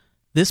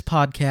This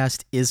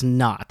podcast is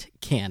not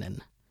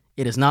canon.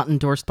 It is not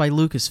endorsed by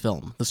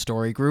Lucasfilm, The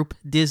Story Group,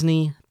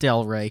 Disney,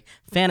 Del Rey,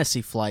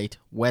 Fantasy Flight,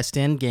 West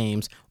End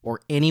Games,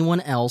 or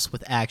anyone else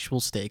with actual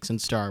stakes in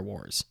Star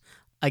Wars.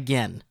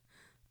 Again,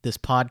 this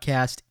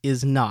podcast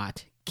is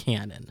not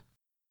canon.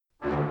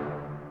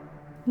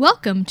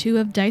 Welcome to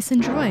Of Dice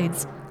and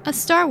Droids, a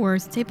Star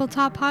Wars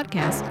tabletop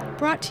podcast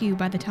brought to you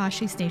by the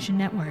Tashi Station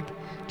Network.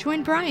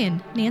 Join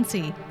Brian,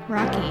 Nancy,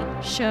 Rocky,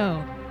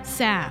 Sho,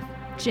 Saf,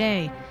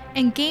 Jay,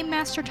 and Game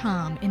Master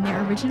Tom in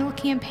their original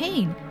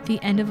campaign, The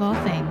End of All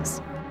Things.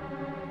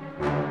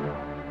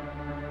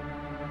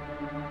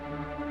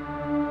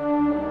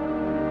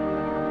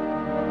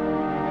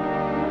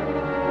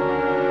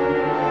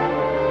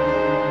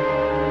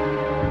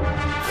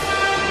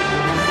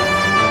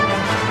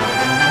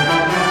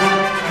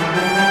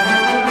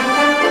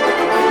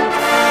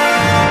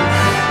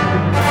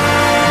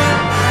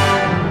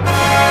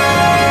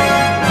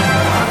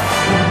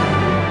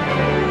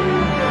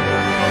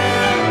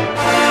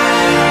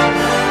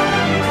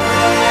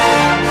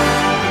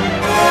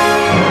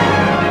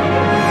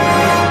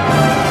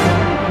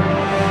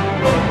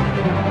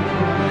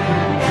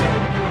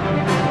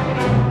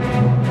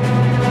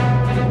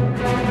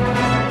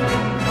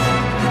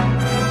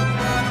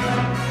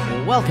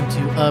 Welcome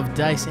to Of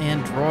Dice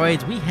and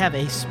Droids. We have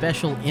a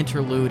special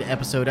interlude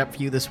episode up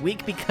for you this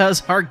week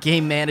because our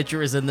game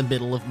manager is in the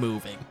middle of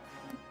moving.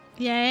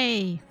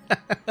 Yay!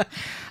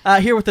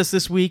 Here with us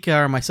this week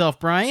are myself,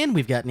 Brian.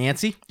 We've got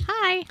Nancy.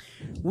 Hi!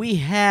 We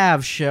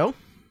have Sho.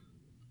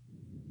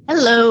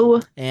 Hello.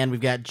 And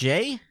we've got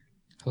Jay.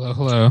 Hello,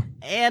 hello.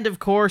 And, of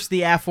course,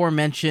 the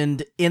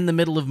aforementioned in the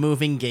middle of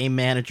moving game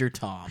manager,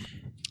 Tom.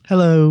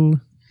 Hello.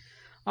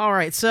 All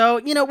right, so,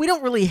 we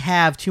don't really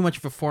have too much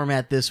of a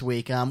format this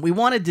week. We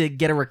wanted to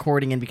get a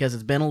recording in because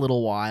it's been a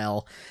little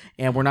while,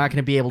 and we're not going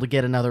to be able to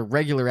get another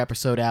regular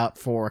episode out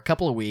for a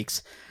couple of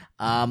weeks.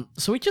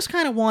 So we just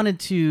kind of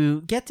wanted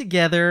to get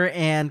together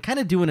and kind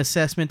of do an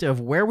assessment of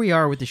where we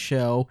are with the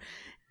show,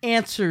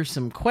 answer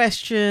some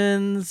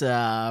questions,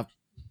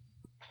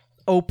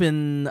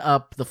 open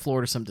up the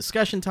floor to some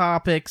discussion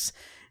topics,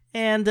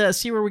 and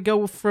see where we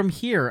go from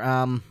here.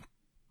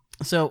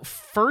 So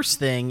first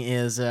thing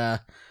is...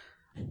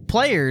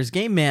 players,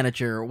 game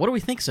manager, what do we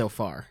think so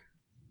far?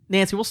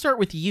 Nancy, we'll start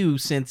with you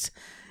since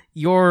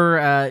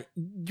you're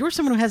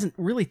someone who hasn't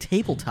really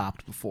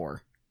tabletopped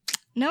before.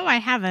 No, I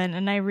haven't,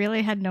 and I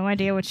really had no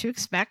idea what to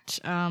expect.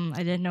 I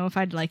didn't know if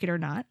I'd like it or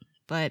not,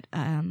 but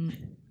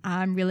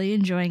I'm really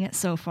enjoying it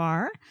so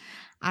far.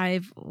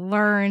 I've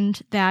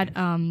learned that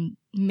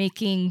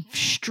making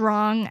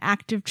strong,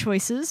 active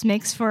choices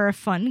makes for a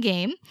fun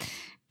game.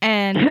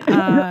 And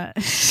the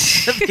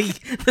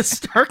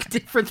stark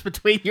difference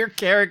between your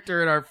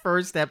character in our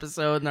first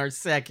episode and our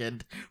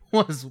second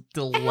was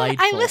delightful.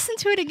 I listened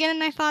to it again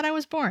and I thought I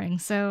was boring,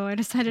 so I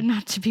decided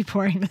not to be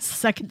boring this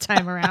second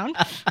time around.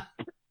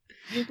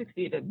 You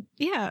succeeded.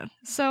 Yeah.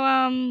 So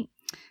and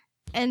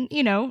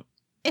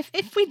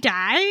if we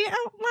die,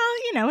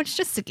 well, it's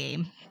just a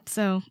game.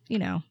 So,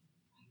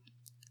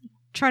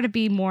 try to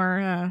be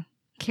more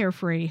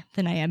carefree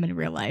than I am in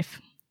real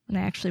life. And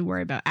I actually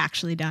worry about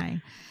actually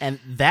dying. And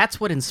that's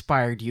what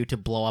inspired you to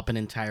blow up an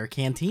entire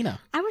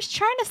cantina. I was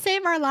trying to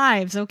save our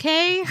lives,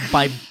 okay?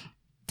 By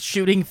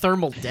shooting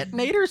thermal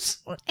detonators?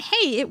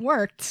 Hey, it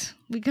worked.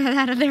 We got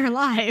out of there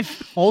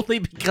alive. Only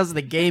because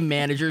the game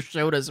manager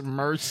showed us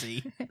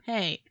mercy.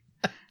 Hey,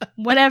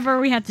 whatever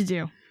we had to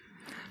do.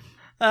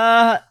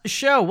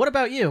 Sho, what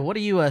about you? What are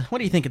you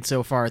thinking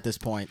so far at this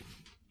point?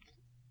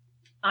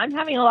 I'm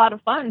having a lot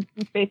of fun.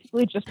 It's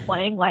basically just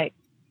playing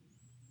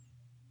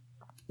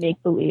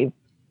make believe.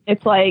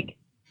 It's like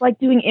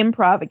doing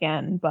improv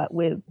again, but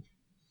with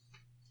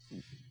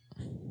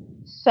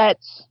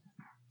set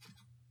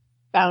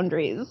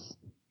boundaries.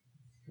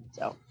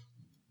 So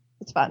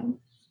it's fun.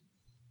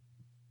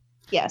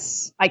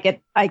 Yes, I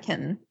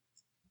can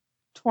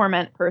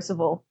torment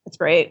Percival. It's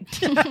great.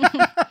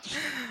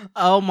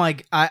 Oh my!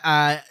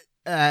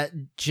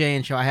 Jay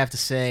and Sho, I have to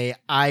say,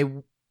 I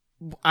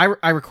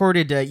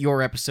recorded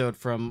your episode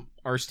from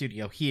our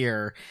studio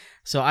here.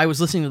 So I was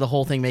listening to the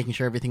whole thing, making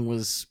sure everything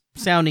was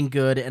sounding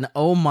good, and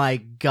oh my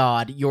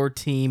god, your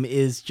team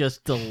is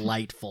just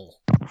delightful.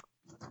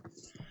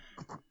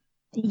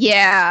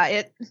 Yeah,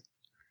 it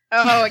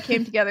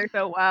came together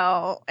so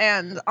well.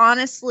 And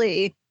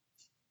honestly,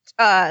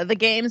 the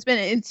game's been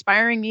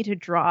inspiring me to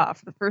draw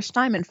for the first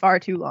time in far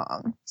too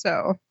long.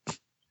 So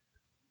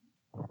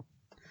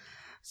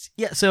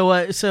yeah,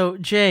 so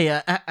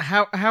Jay,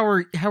 how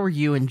are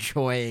you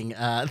enjoying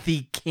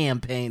the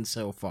campaign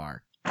so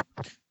far?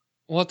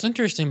 Well, it's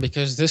interesting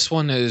because this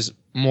one is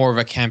more of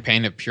a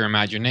campaign of pure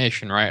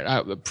imagination,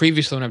 right?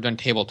 Previously, when I've done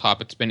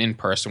tabletop, it's been in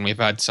person. We've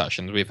had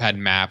sessions, we've had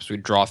maps, we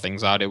draw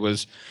things out. It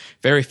was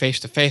very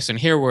face-to-face, and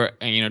here we're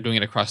doing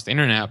it across the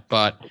internet.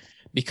 But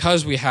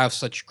because we have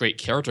such great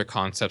character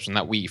concepts and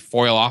that we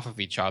foil off of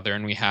each other,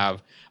 and we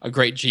have a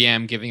great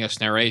GM giving us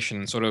narration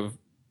and sort of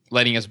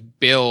letting us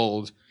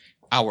build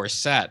our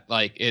set,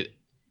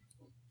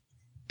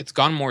 it's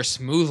gone more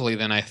smoothly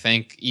than I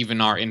think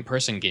even our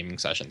in-person gaming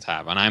sessions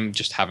have, and I'm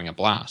just having a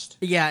blast.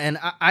 Yeah, and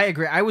I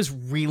agree. I was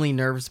really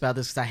nervous about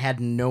this because I had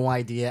no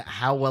idea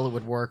how well it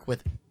would work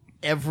with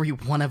every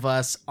one of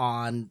us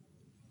on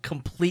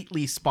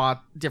completely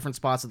different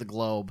spots of the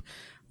globe.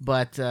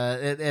 But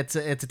it's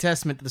a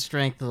testament to the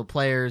strength of the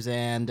players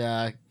and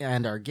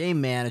our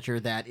game manager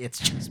that it's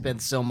just been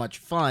so much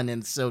fun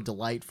and so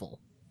delightful.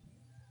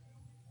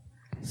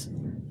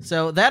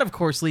 So that, of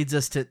course, leads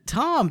us to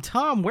Tom.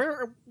 Tom,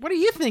 what are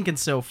you thinking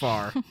so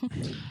far?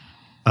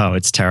 Oh,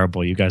 it's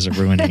terrible. You guys are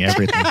ruining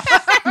everything.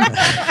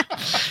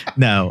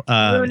 No,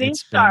 ruining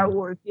Star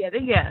Wars yet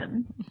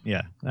again.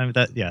 Yeah, I mean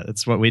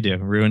that's what we do.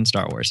 Ruin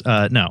Star Wars.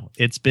 No,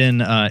 it's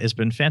been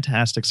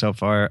fantastic so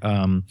far.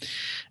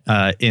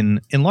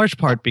 In large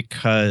part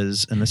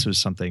because, and this was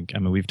something. I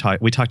mean, we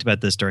talked about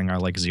this during our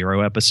like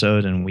 0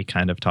 episode, and we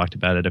kind of talked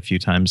about it a few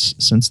times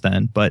since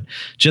then. But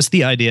just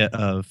the idea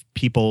of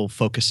people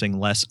focusing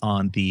less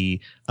on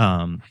the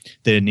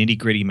nitty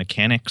gritty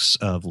mechanics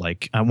of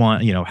like, I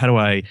want, how do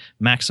I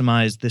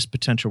maximize this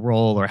potential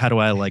role, or how do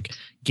I like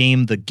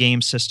game the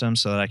game system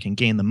so that I can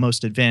gain the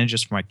most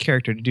advantages for my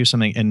character to do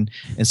something. And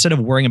instead of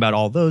worrying about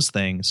all those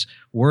things,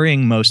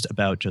 worrying most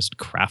about just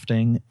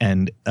crafting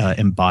and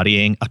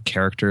embodying a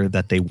character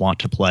that they want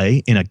to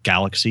play in a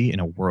galaxy, in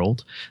a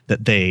world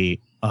that they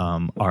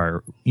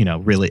are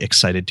really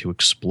excited to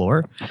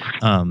explore.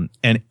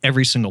 And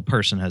every single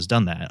person has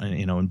done that,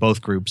 in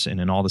both groups and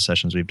in all the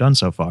sessions we've done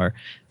so far.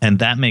 And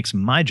that makes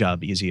my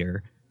job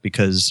easier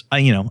because I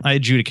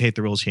adjudicate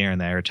the rules here and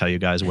there, tell you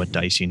guys what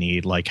dice you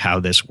need, like how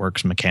this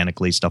works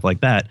mechanically, stuff like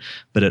that.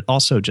 But it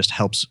also just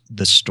helps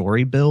the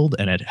story build,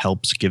 and it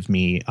helps give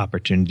me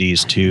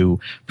opportunities to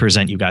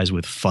present you guys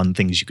with fun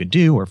things you could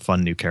do or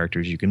fun new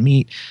characters you can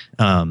meet.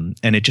 And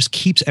it just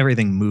keeps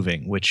everything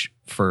moving, which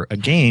for a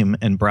game,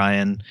 and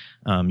Brian,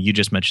 you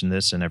just mentioned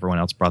this and everyone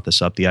else brought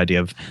this up, the idea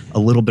of a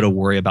little bit of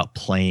worry about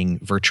playing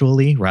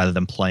virtually rather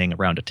than playing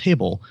around a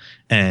table.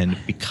 And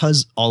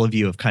because all of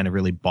you have kind of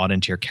really bought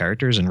into your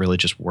characters and really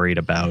just worried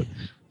about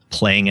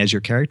playing as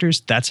your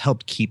characters, that's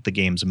helped keep the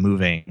games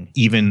moving,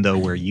 even though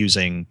we're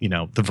using,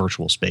 the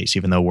virtual space,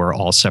 even though we're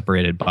all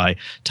separated by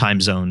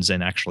time zones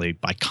and actually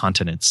by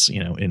continents,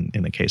 in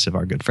the case of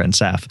our good friend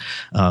Saf.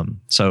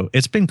 So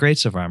it's been great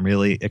so far. I'm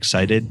really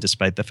excited,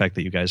 despite the fact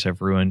that you guys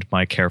have ruined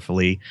my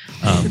carefully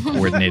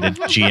coordinated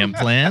GM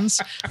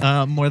plans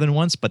more than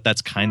once, but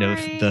that's kind of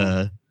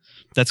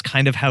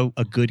how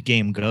a good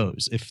game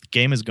goes. If the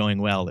game is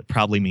going well, it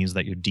probably means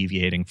that you're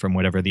deviating from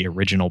whatever the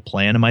original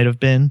plan might have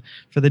been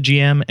for the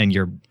GM, and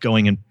you're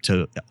going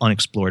into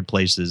unexplored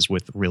places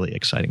with really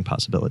exciting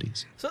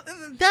possibilities. So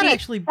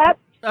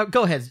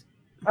go ahead.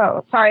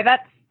 Oh, sorry.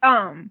 That's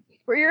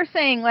where you're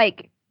saying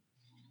like,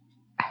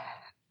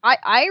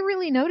 I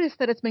really noticed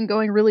that it's been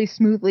going really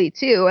smoothly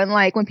too. And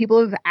like when people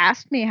have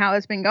asked me how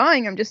it's been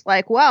going, I'm just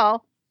like,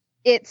 well,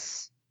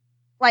 it's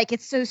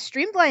so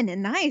streamlined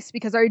and nice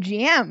because our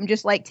GM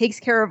just like takes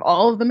care of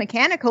all of the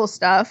mechanical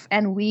stuff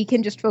and we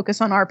can just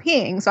focus on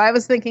RPing. So I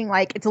was thinking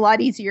like it's a lot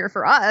easier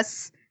for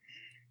us,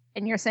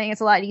 and you're saying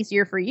it's a lot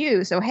easier for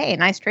you. So hey,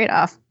 nice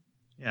trade-off.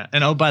 Yeah.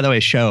 And oh, by the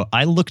way,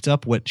 I looked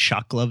up what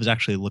shock gloves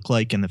actually look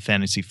like in the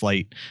Fantasy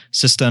Flight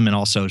system and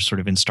also sort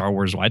of in Star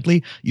Wars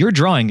widely. Your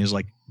drawing is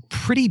like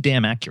pretty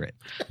damn accurate.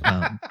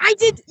 I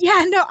did.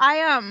 Yeah,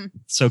 no,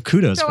 so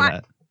kudos for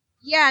that.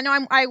 Yeah,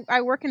 no,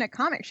 I work in a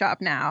comic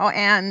shop now,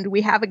 and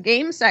we have a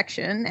game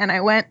section, and I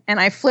went and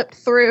I flipped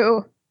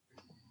through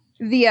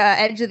the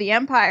Edge of the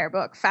Empire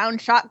book, found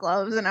shot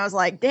gloves, and I was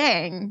like,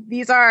 dang,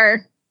 these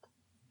are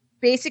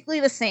basically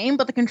the same,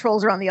 but the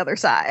controls are on the other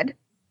side.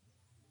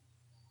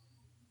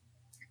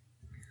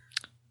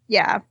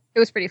 Yeah, it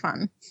was pretty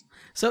fun.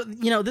 So,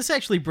 this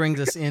actually brings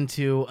us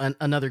into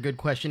another good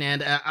question,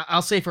 and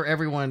I'll say for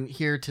everyone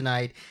here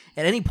tonight,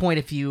 at any point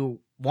if you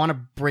want to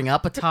bring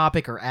up a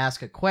topic or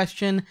ask a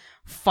question,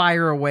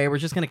 fire away. We're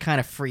just going to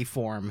kind of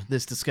freeform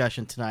this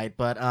discussion tonight.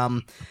 But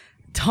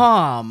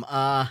Tom,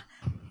 how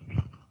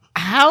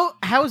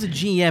as a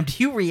GM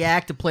do you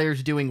react to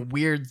players doing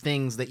weird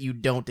things that you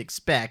don't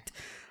expect,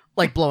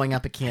 like blowing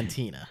up a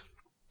cantina?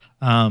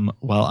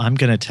 Well, I'm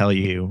going to tell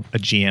you a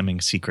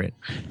GMing secret.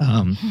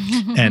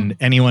 And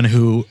anyone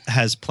who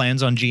has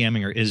plans on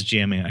GMing or is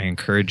GMing, I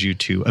encourage you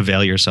to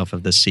avail yourself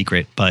of this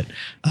secret. But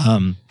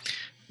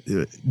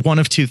one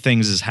of two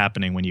things is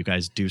happening when you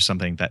guys do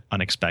something that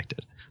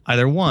unexpected.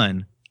 Either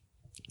one,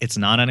 it's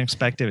not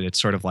unexpected.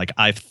 It's sort of like,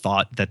 I've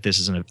thought that this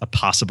is a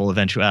possible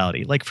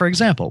eventuality. Like, for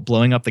example,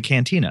 blowing up the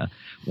cantina.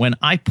 When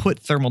I put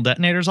thermal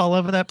detonators all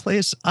over that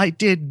place, I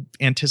did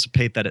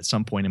anticipate that at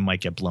some point it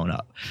might get blown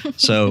up.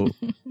 So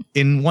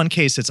in one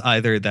case, it's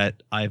either that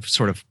I've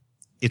sort of,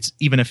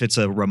 even if it's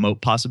a remote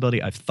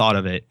possibility, I've thought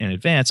of it in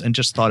advance and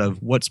just thought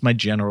of what's my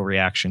general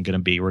reaction going to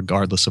be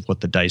regardless of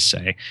what the dice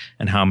say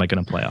and how am I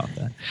going to play off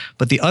that.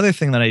 But the other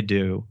thing that I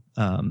do,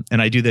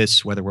 and I do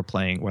this whether I'm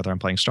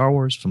playing Star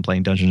Wars, if I'm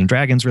playing Dungeons and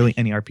Dragons, really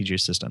any RPG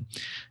system,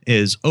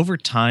 is over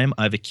time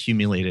I've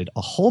accumulated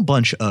a whole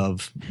bunch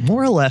of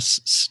more or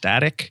less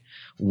static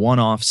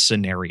one-off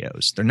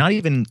scenarios. It's not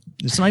even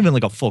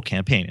like a full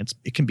campaign.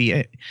 It can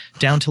be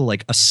down to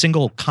like a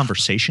single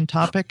conversation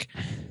topic,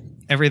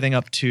 everything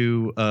up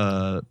to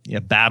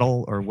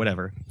battle or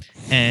whatever.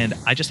 And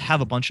I just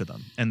have a bunch of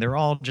them, and they're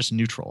all just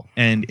neutral.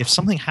 And if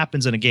something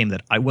happens in a game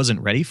that I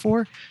wasn't ready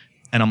for,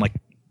 and I'm like,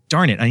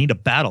 darn it, I need a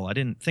battle. I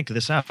didn't think of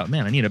this out.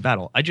 Man, I need a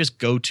battle. I just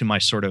go to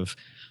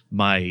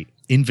my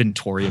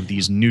inventory of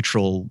these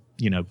neutral,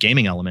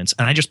 gaming elements,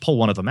 and I just pull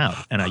one of them out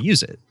and I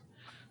use it.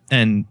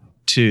 And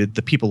to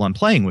the people I'm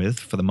playing with,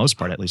 for the most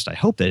part, at least I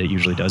hope that it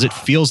usually does, it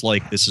feels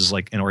like this is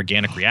like an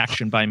organic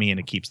reaction by me and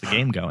it keeps the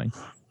game going.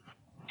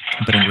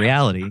 But in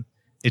reality,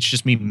 it's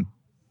just me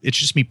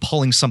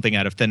pulling something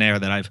out of thin air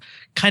that I've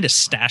kind of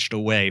stashed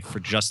away for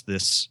just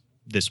this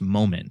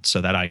moment,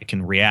 so that I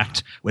can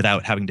react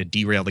without having to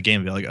derail the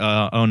game and be like,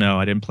 oh no,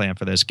 I didn't plan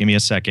for this. Give me a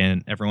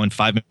second. Everyone,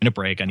 5-minute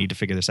break. I need to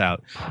figure this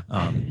out.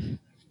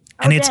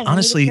 And it's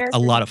honestly a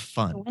lot of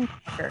fun.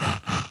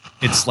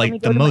 It's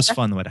like the most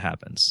fun when it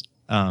happens,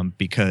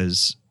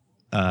 because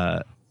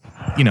I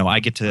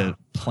get to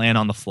plan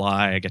on the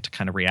fly. I get to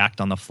kind of react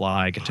on the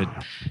fly. I get to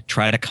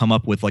try to come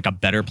up with like a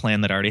better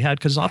plan that I already had.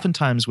 Because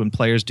oftentimes when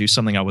players do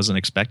something I wasn't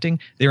expecting,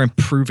 they're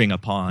improving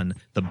upon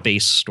the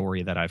base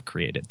story that I've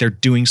created. They're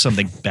doing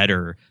something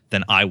better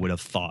than I would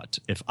have thought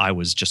if I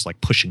was just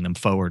like pushing them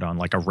forward on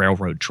like a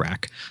railroad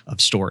track of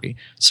story.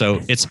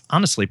 So it's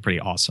honestly pretty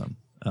awesome.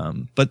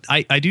 But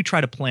I do try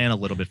to plan a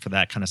little bit for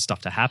that kind of stuff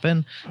to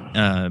happen,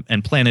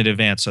 and plan in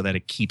advance so that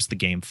it keeps the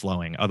game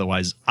flowing.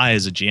 Otherwise, I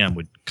as a GM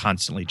would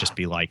constantly just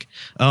be like,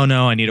 oh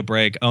no, I need a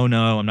break. Oh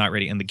no, I'm not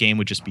ready. And the game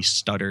would just be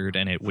stuttered,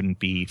 and it wouldn't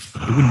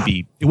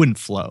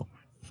flow.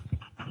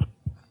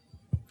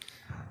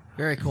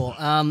 Very cool.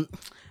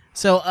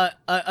 So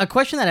a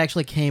question that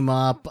actually came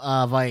up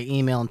via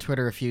email and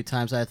Twitter a few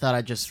times, I thought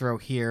I'd just throw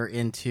here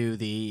into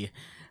the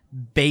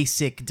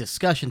basic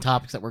discussion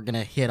topics that we're going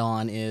to hit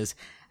on is,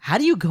 how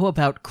do you go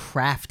about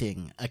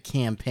crafting a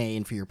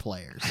campaign for your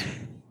players?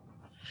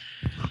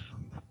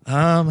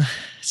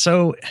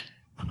 So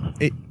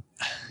it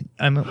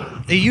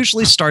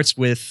usually starts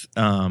with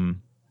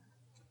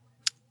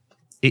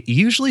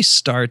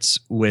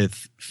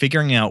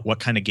figuring out what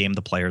kind of game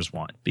the players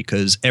want,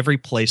 because every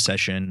play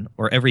session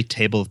or every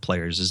table of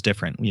players is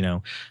different.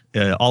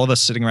 All of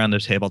us sitting around the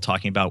table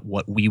talking about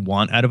what we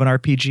want out of an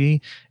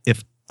RPG.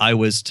 If I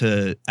was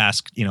to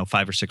ask,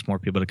 5 or 6 more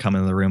people to come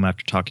into the room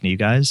after talking to you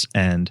guys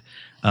and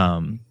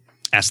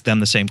ask them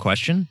the same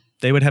question,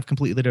 they would have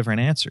completely different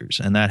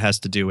answers. And that has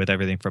to do with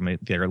everything from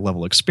their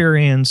level of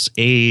experience,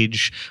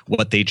 age,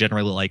 what they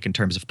generally like in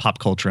terms of pop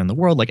culture in the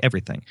world, like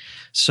everything.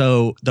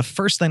 So the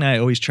first thing I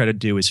always try to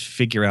do is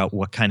figure out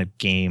what kind of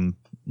game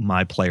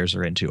my players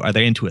are into. Are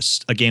they into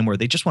a game where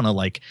they just want to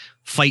like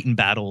fight in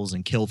battles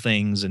and kill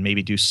things and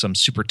maybe do some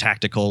super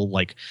tactical,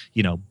 like,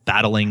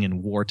 battling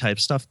and war type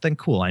stuff? Then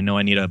cool. I know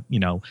I need a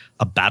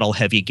battle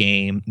heavy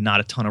game, not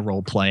a ton of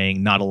role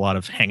playing, not a lot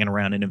of hanging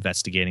around and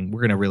investigating. We're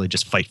going to really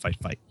just fight.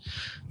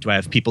 Do I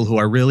have people who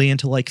are really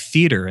into like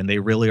theater and they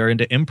really are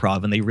into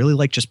improv and they really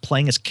like just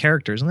playing as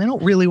characters and they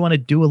don't really want to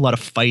do a lot of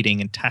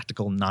fighting and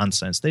tactical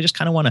nonsense? They just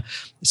kind of want to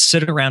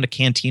sit around a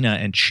cantina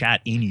and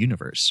chat in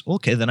universe.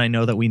 Okay, then I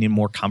know that we need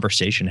more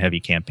conversation heavy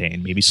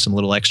campaign, maybe some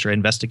little extra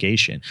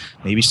investigation,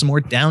 maybe some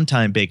more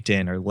downtime baked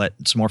in, or let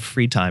some more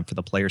free time for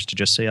the players to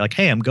just say like,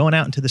 hey, I'm going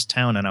out into this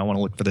town and I want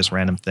to look for this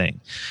random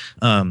thing.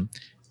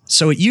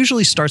 So it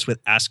usually starts with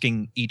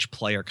asking each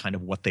player kind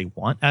of what they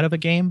want out of a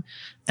game.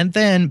 And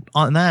then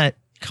on that,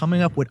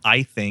 coming up what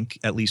I think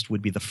at least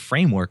would be the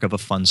framework of a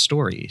fun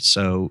story.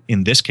 So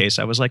in this case,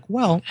 I was like,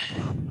 well,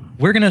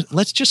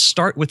 let's just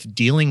start with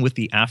dealing with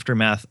the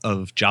aftermath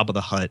of Jabba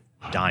the Hutt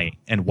dying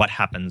and what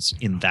happens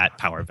in that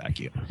power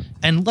vacuum.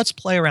 And let's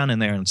play around in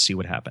there and see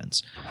what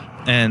happens.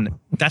 And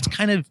that's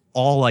kind of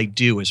all I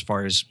do as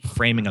far as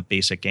framing a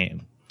basic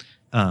game.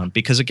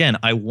 Because again,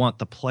 I want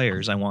the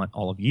players, I want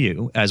all of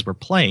you as we're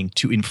playing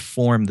to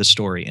inform the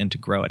story and to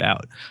grow it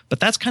out. But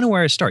that's kind of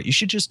where I start. You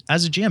should just,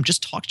 as a GM,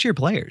 just talk to your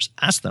players.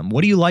 Ask them,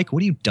 what do you like? What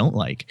do you don't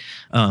like?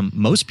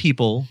 Most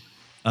people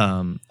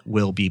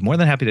will be more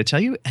than happy to tell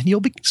you, and you'll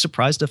be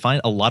surprised to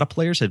find a lot of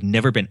players have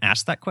never been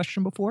asked that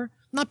question before.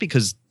 Not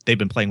because they've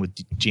been playing with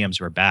GMs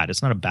who are bad.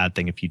 It's not a bad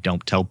thing if you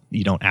don't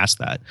ask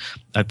that.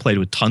 I've played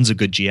with tons of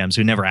good GMs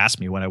who never asked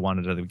me what I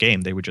wanted out of the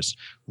game. They were just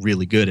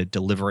really good at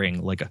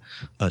delivering like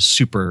a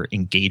super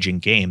engaging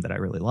game that I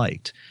really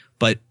liked.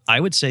 But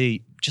I would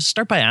say just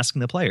start by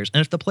asking the players.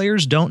 And if the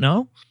players don't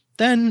know,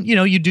 then,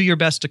 you do your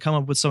best to come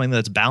up with something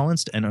that's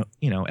balanced. And,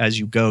 as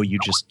you go, you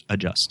just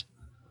adjust.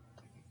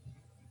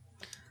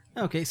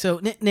 Okay, so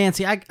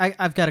Nancy,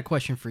 I've got a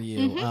question for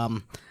you. Mm-hmm.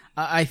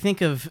 I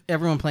think of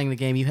everyone playing the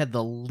game, you had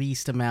the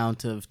least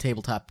amount of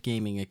tabletop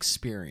gaming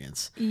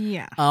experience.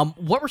 Yeah.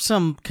 What were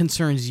some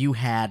concerns you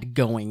had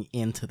going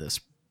into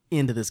this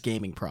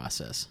gaming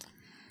process?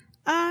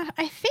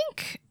 I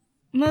think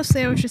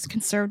mostly I was just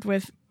concerned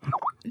with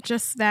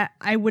just that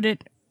I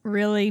wouldn't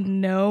really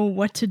know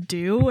what to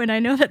do. And I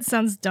know that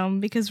sounds dumb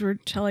because we're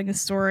telling a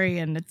story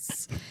and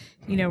it's,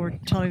 we're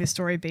telling the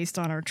story based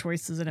on our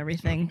choices and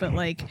everything. But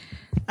like,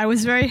 I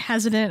was very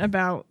hesitant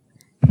about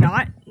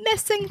not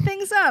messing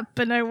things up,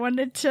 and I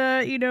wanted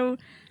to,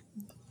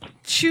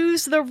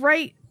 choose the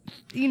right,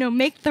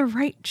 make the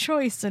right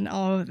choice and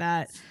all of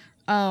that.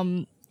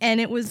 And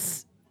it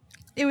was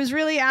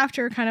really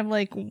after kind of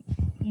like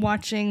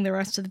watching the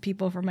rest of the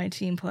people from my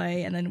team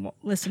play and then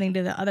listening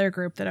to the other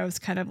group that I was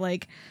kind of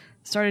like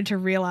started to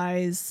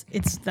realize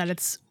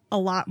it's a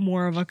lot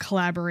more of a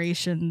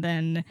collaboration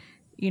than,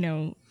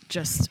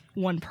 just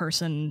one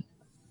person,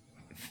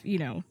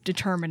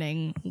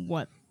 determining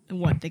what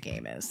the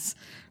game is.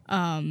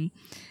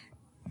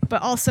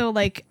 But also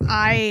like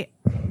I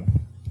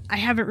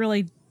haven't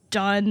really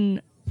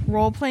done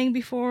role playing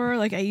before.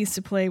 Like I used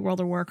to play World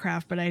of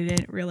Warcraft, but I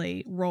didn't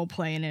really role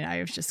play in it.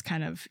 I was just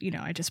kind of,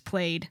 I just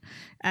played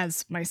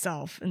as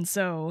myself. And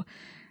so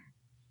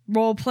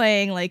role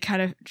playing, like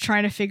kind of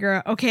trying to figure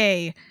out,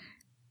 okay,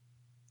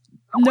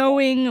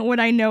 knowing what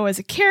I know as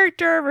a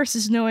character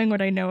versus knowing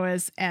what I know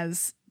as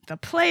the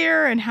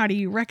player, and how do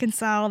you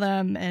reconcile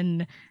them,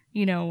 and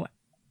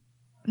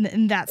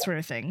and that sort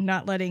of thing,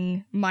 not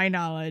letting my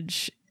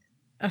knowledge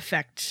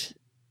affect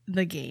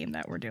the game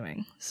that we're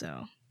doing.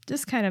 So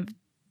just kind of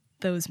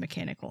those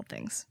mechanical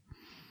things.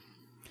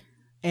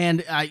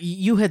 And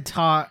you had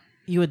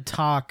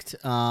talked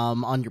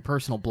on your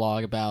personal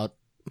blog about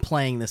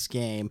playing this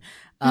game.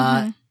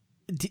 Do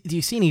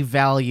you see any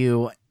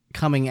value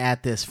coming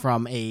at this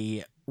from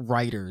a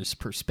writer's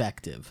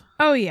perspective?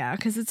 Oh yeah,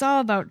 because it's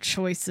all about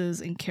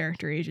choices and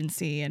character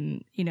agency,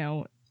 and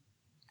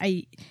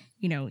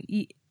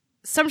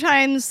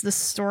sometimes the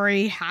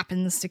story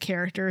happens to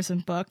characters in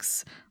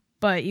books,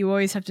 but you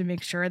always have to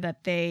make sure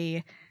that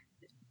they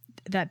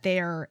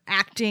are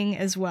acting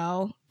as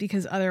well,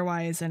 because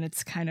otherwise then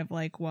it's kind of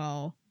like,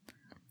 well,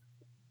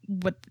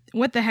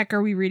 what the heck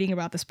are we reading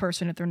about this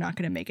person if they're not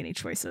going to make any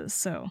choices?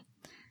 So,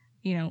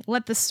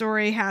 let the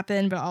story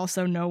happen, but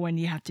also know when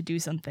you have to do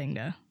something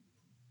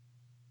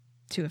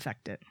to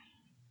affect it.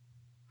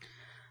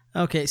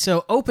 Okay,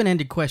 so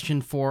open-ended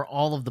question for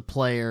all of the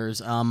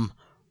players.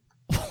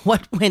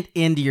 What went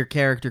into your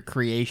character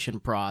creation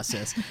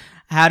process?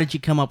 How did you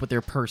come up with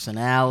their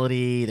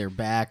personality, their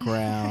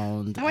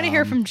background? I want to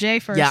hear from Jay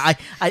first. Yeah,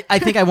 I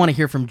think I want to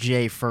hear from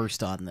Jay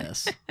first on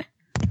this.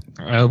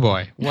 Oh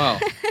boy. Well,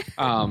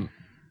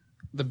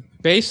 the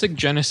basic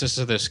genesis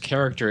of this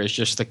character is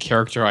just the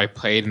character I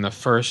played in the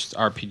first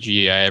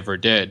RPG I ever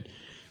did,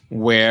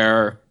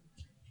 where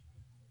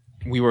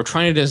we were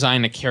trying to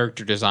design a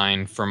character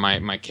design for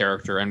my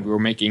character, and we were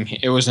making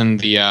it was in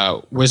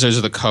the Wizards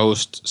of the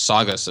Coast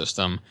saga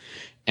system,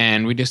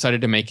 and we decided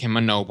to make him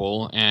a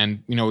noble,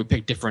 and we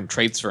picked different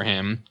traits for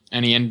him,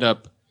 and he ended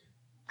up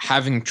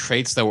having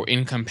traits that were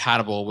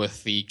incompatible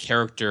with the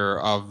character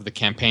of the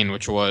campaign,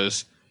 which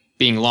was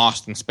being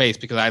lost in space,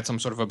 because I had some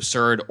sort of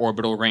absurd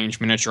orbital range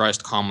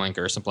miniaturized comlink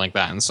or something like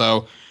that. And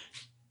so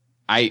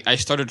I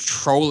started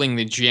trolling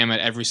the GM at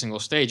every single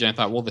stage, and I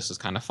thought, well, this is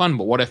kind of fun,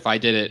 but what if I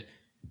did it,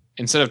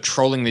 instead of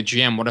trolling the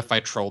GM, what if I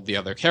trolled the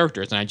other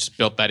characters? And I just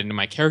built that into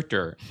my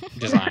character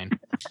design.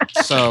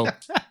 So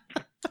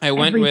I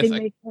went Everything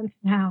with... makes sense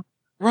now.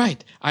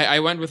 Right. I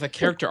went with a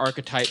character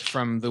archetype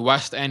from the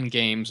West End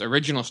games,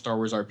 original Star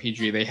Wars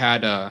RPG. They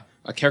had a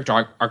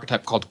character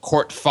archetype called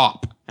Court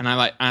Fop, and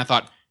I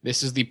thought,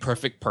 this is the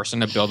perfect person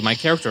to build my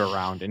character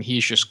around. And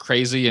he's just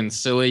crazy and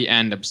silly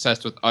and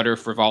obsessed with utter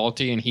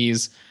frivolity, and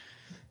he's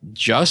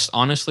just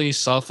honestly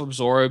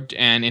self-absorbed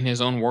and in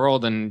his own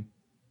world and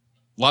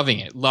loving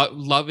it,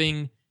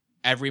 loving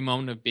every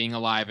moment of being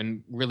alive,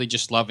 and really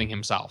just loving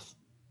himself.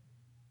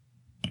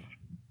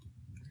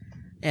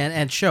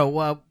 And Sho,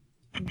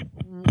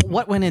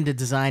 what went into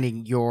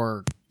designing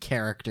your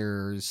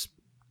character's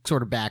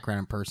sort of background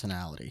and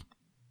personality?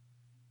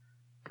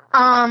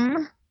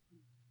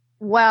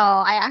 Well,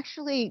 I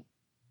actually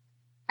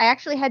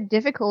had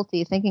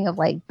difficulty thinking of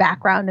like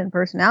background and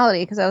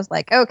personality, because I was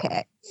like,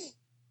 okay,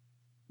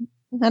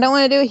 I don't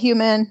want to do a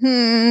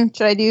human.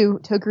 Should I do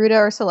Togruta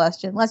or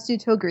Celestian? Let's do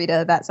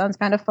Togruta. That sounds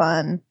kind of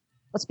fun.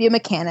 Let's be a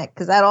mechanic,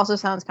 because that also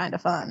sounds kind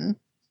of fun.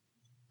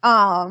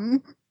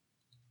 And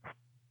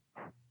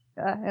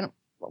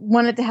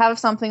wanted to have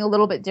something a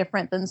little bit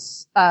different than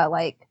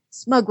like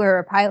smuggler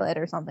or pilot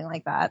or something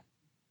like that.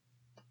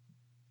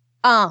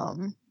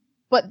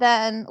 But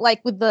then,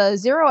 like with the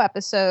 0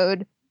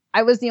 episode,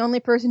 I was the only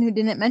person who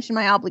didn't mention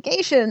my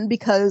obligation,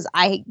 because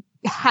I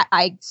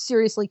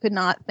seriously could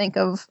not think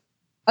of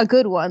a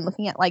good one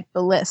looking at like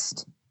the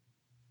list.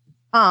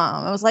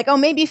 I was like, oh,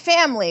 maybe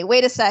family.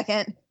 Wait a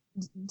second.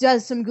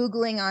 Does some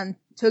Googling on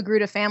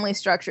Togruta family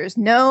structures.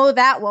 No,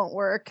 that won't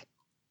work.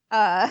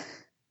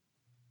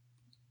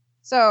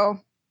 So,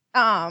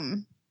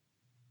 then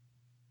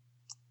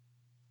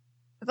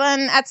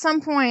at some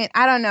point,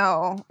 I don't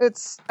know.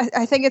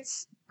 I think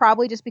it's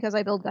probably just because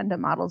I build Gundam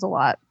models a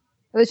lot.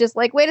 It was just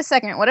like, wait a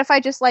second, what if I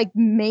just like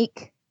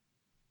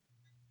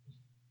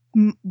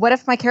what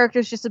if my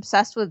character's just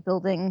obsessed with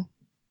building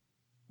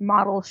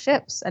model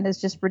ships and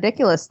is just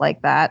ridiculous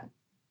like that?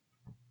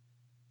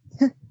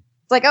 It's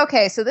like,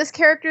 okay, so this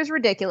character is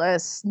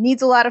ridiculous,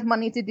 needs a lot of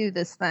money to do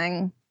this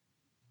thing.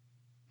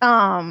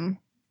 I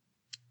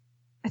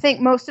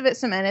think most of it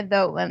cemented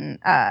though when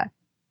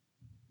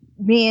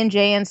me and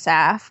Jay and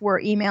Saf were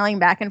emailing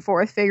back and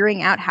forth,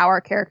 figuring out how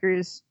our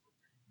characters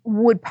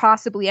would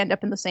possibly end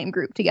up in the same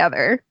group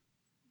together.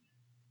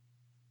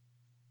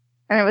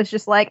 And it was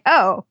just like,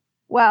 oh,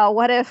 well,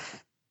 what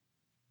if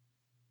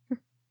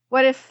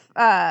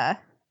I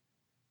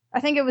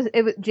think it was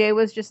Jay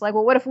was just like,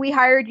 well, what if we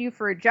hired you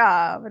for a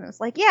job? And it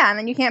was like, yeah, and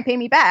then you can't pay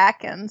me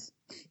back. And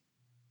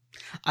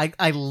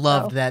I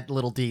loved that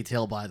little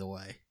detail, by the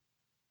way.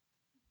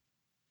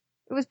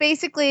 it was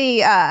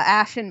basically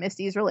Ash and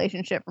Misty's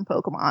relationship from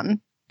Pokemon.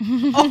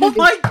 Oh my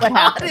What god,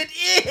 happened?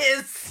 it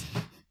is!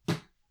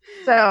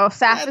 So Saf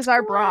That's is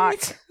our great. Brock.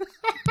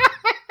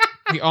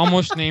 We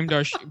almost named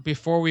our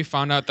before we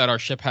found out that our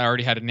ship had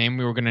already had a name.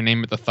 We were going to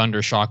name it the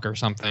Thundershock or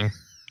something.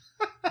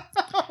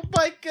 Oh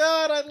my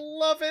god, I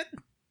love it.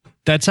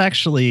 That's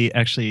actually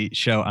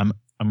Show. I'm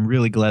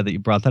really glad that you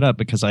brought that up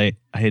because I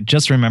had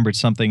just remembered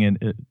something,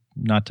 and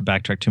not to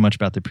backtrack too much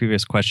about the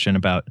previous question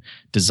about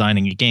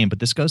designing a game, but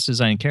this goes to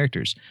designing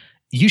characters.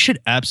 You should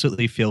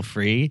absolutely feel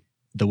free,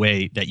 the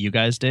way that you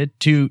guys did,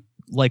 to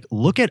like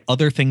look at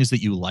other things that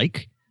you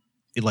like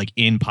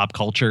in pop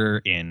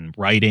culture, in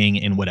writing,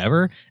 in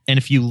whatever. And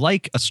if you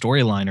like a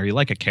storyline or you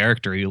like a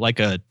character, or you like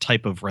a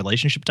type of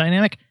relationship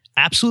dynamic,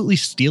 absolutely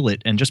steal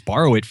it and just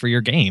borrow it for your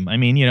game. I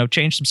mean,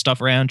 change some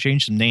stuff around,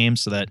 change some names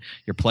so that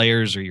your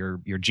players or your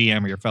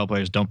GM or your fellow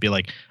players don't be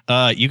like,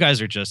 you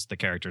guys are just the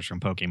characters from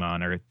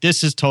Pokemon, or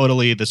this is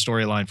totally the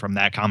storyline from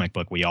that comic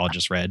book we all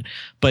just read.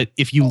 But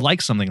if you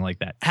like something like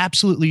that,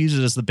 absolutely use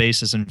it as the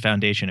basis and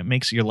foundation. It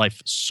makes your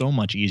life so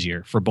much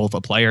easier for both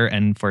a player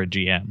and for a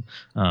GM.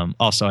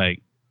 Also, I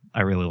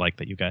really like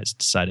that you guys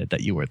decided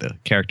that you were the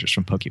characters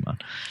from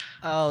Pokemon.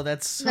 Oh,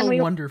 that's Then so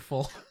we-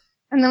 wonderful.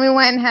 And then we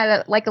went and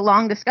had a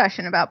long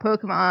discussion about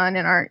Pokemon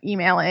and our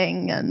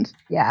emailing, and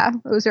yeah,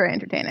 it was very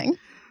entertaining.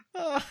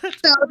 Oh,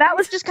 So that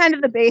was just kind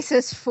of the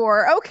basis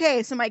for,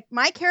 okay, so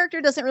my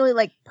character doesn't really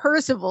like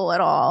Percival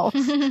at all.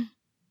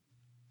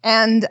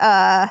 And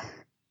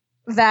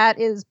that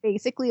is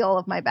basically all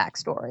of my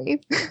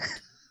backstory.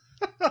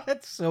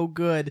 that's so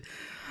good.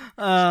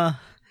 For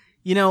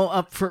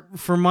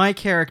my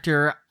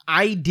character,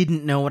 I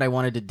didn't know what I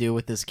wanted to do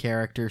with this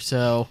character,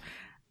 so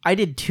I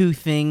did two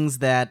things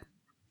that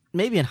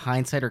maybe in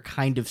hindsight are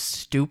kind of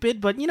stupid,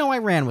 but I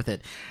ran with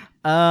it.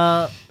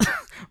 My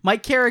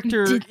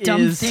character Did dumb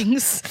is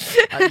things.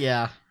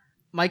 yeah.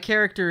 My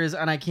character is,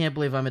 and I can't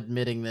believe I'm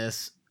admitting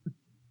this,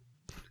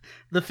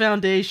 the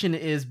foundation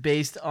is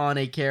based on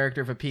a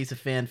character of a piece of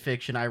fan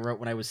fiction I wrote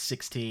when I was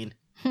 16.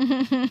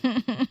 Really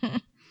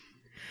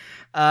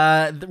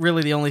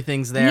the only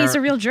things there. He's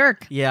a real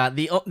jerk. Yeah,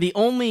 the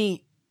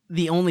only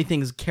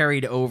things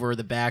carried over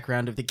the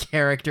background of the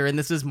character, and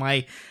this is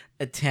my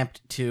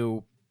attempt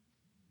to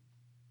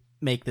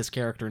make this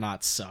character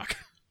not suck.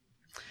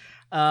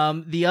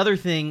 The other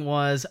thing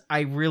was I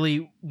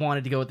really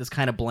wanted to go with this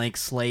kind of blank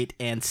slate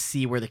and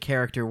see where the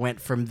character went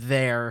from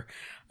there,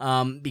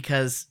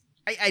 because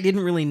I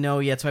didn't really know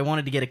yet, so I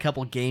wanted to get a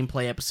couple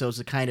gameplay episodes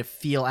to kind of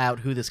feel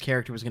out who this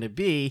character was going to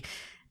be.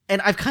 And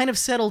I've kind of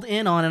settled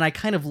in on, and I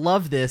kind of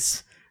love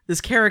this.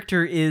 This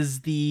character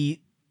is the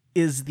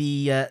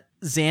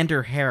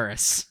Xander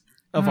Harris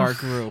of our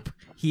group.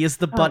 He is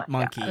the butt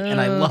monkey, and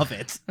I love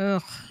it.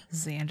 Ugh,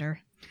 Xander.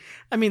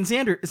 I mean,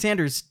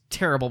 Xander's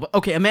terrible, but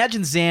okay,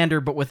 imagine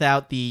Xander, but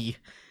without the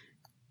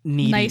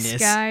neediness.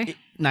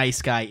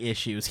 Nice guy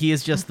issues. He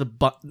is just the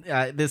butt.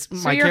 My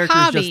you're character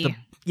Hobby. is just the.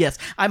 Yes,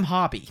 I'm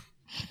Hobby.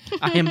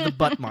 I am the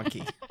butt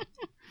monkey.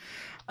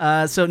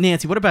 So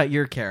Nancy, what about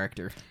your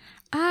character?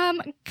 Kind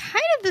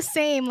of the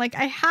same. Like,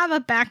 I have a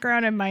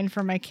background in mind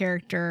for my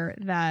character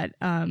that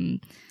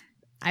I'm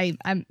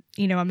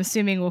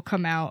assuming will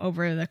come out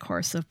over the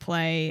course of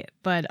play,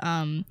 but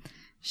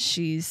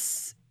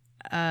she's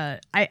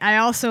I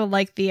also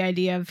like the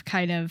idea of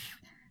kind of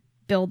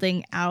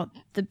building out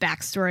the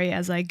backstory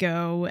as I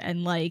go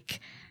and like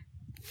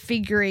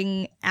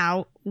figuring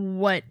out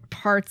what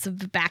parts of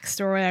the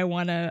backstory I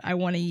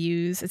wanna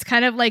use. It's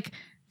kind of like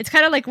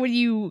when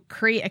you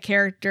create a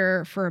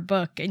character for a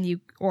book and you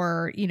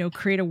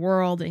create a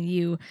world and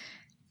you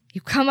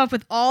come up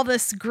with all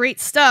this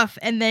great stuff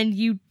and then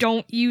you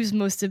don't use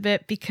most of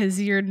it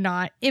because you're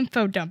not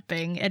info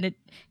dumping, and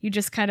you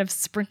just kind of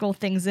sprinkle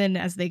things in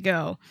as they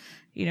go.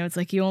 It's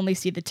like you only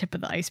see the tip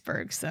of the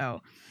iceberg.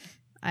 So,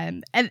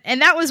 and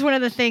that was one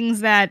of the things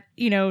that,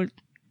 to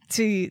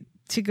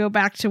go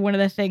back to one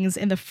of the things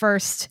in the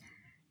first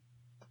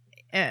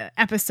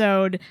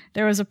episode,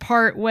 there was a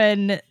part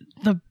when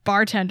the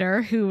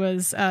bartender, who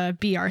was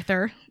B.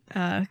 Arthur,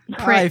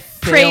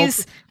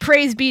 praise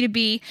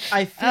B2B.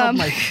 I failed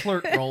my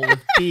flirt role with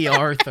B.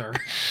 Arthur.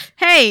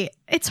 Hey,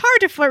 it's hard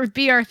to flirt with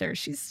B. Arthur.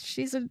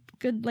 She's a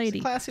good lady.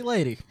 She's a classy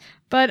lady.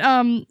 But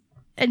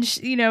and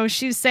she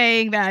was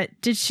saying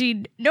that, did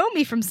she know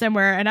me from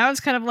somewhere? And I was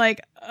kind of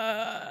like,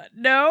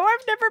 no,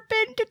 I've never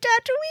been to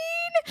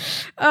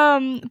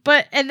Tatooine.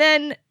 But and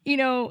then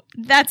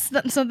that's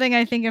something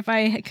I think if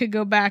I could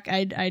go back,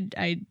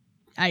 I'd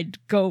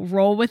go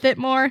roll with it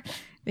more.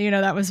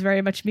 That was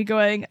very much me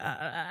going,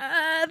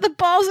 the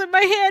ball's in my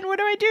hand. What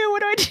do I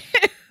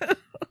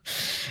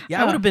do?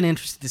 Yeah, I would have been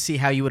interested to see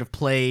how you would have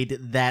played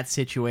that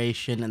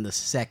situation in the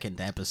second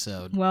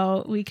episode.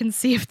 Well, we can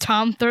see if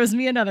Tom throws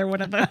me another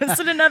one of those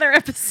in another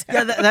episode.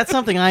 Yeah, that's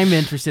something I'm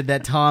interested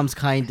that Tom's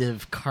kind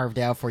of carved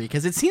out for you,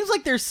 because it seems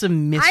like there's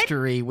some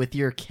mystery with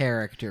your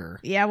character.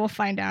 Yeah, we'll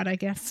find out, I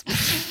guess.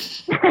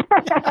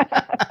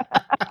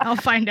 I'll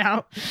find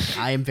out.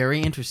 I am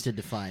very interested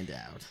to find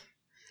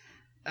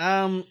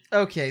out.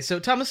 Okay, so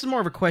Tom, this is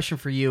more of a question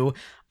for you.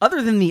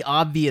 Other than the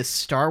obvious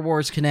Star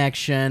Wars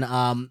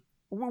connection,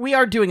 we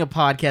are doing a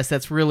podcast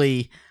that's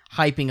really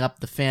hyping up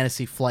the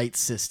Fantasy Flight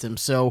system.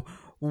 So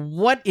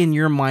what, in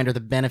your mind, are the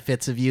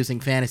benefits of using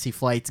Fantasy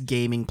Flight's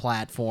gaming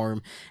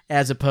platform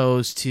as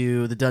opposed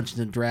to the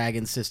Dungeons &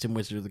 Dragons system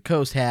Wizard of the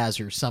Coast has,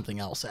 or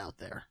something else out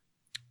there?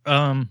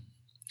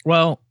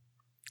 Well,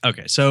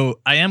 okay,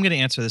 so I am going to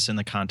answer this in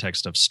the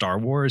context of Star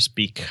Wars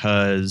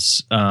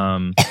because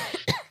while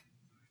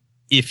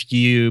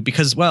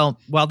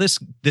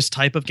this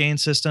type of game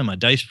system, a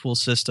dice pool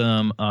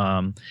system,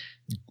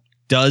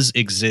 does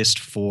exist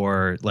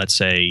for, let's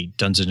say,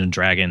 Dungeons and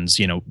Dragons,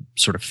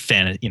 sort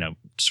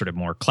of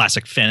more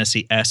classic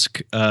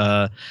fantasy-esque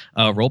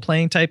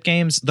role-playing type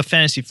games. The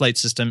Fantasy Flight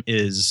system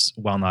is,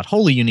 while not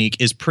wholly unique,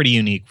 is pretty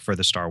unique for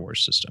the Star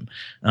Wars system.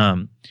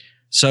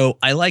 So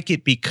I like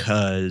it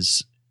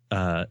because,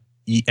 and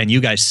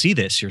you guys see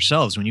this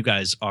yourselves when you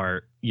guys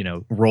are,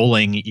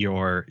 rolling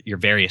your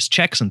various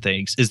checks and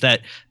things, is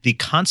that the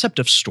concept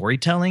of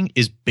storytelling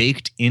is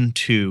baked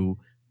into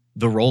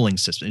the rolling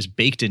system, is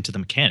baked into the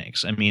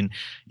mechanics. I mean,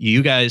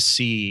 you guys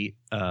see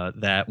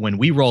that when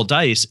we roll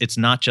dice, it's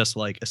not just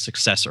like a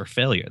success or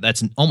failure.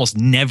 That's almost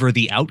never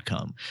the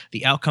outcome.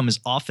 The outcome is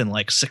often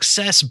like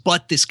success,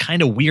 but this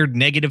kind of weird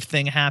negative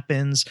thing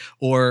happens,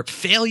 or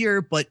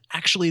failure, but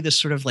actually this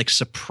sort of like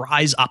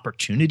surprise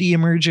opportunity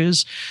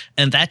emerges.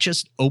 And that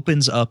just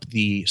opens up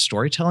the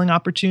storytelling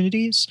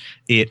opportunities.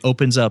 It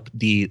opens up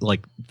the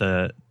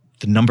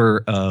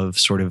number of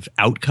sort of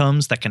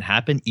outcomes that can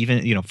happen,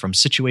 even, from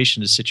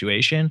situation to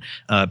situation.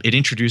 It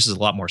introduces a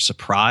lot more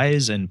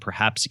surprise and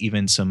perhaps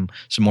even some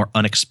more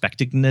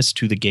unexpectedness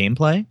to the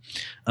gameplay.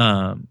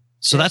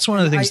 So that's one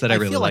of the things that I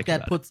really feel like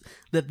that about it.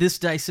 That this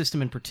dice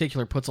system in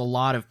particular puts a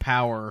lot of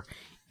power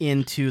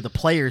into the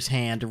player's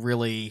hand to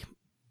really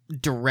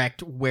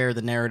direct where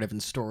the narrative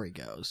and story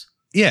goes.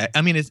 Yeah,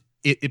 I mean,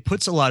 it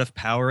puts a lot of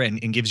power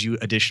and gives you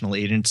additional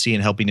agency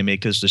in helping to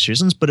make those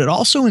decisions, but it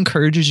also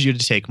encourages you to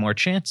take more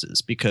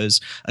chances because,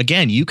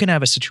 again, you can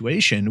have a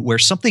situation where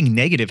something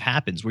negative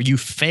happens, where you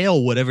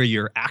fail whatever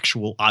your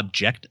actual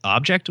object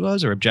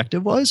was or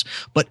objective was,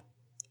 but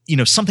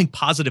something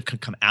positive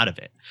could come out of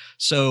it.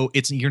 So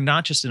you're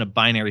not just in a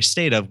binary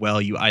state of, well,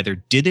 you either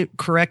did it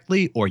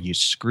correctly or you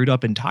screwed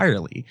up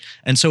entirely.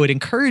 And so it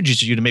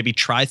encourages you to maybe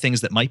try things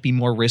that might be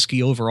more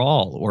risky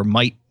overall, or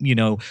might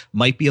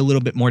be a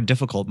little bit more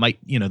difficult.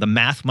 The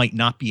math might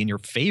not be in your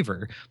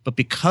favor, but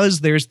because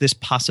there's this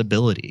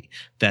possibility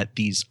that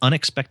these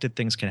unexpected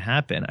things can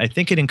happen, I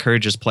think it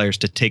encourages players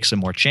to take some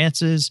more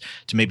chances,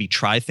 to maybe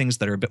try things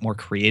that are a bit more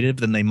creative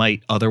than they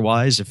might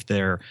otherwise if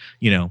they're,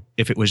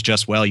 if it was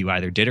just, well, you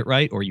either did it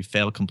right or you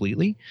failed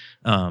completely.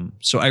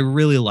 So I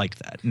really like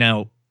that.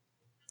 Now,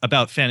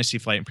 about Fantasy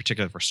Flight in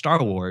particular for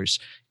Star Wars,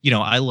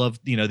 I love,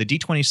 the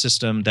D20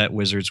 system that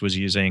Wizards was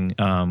using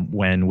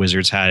when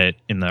Wizards had it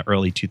in the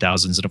early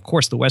 2000s. And of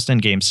course, the West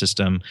End game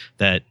system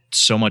that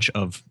so much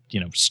of,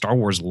 Star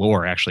Wars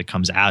lore actually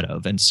comes out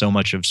of, and so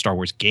much of Star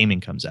Wars gaming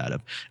comes out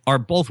of, are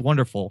both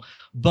wonderful,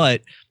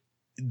 but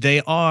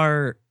they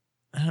are,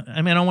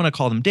 I don't want to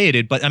call them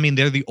dated, but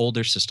they're the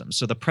older systems.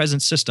 So the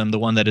present system, the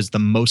one that is the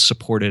most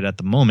supported at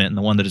the moment and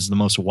the one that is the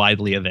most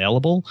widely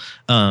available,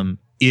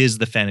 is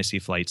the Fantasy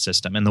Flight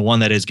system, and the one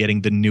that is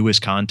getting the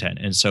newest content.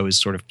 And so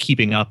is sort of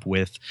keeping up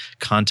with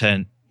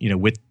content,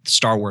 with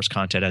Star Wars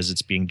content as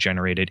it's being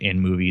generated in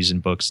movies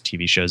and books,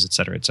 TV shows, et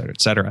cetera, et cetera,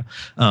 et cetera.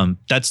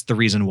 That's the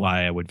reason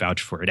why I would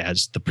vouch for it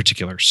as the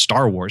particular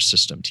Star Wars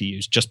system to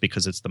use, just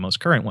because it's the most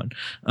current one.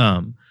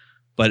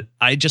 But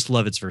I just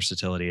love its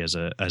versatility as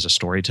a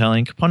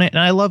storytelling component, and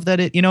I love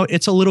that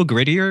it's a little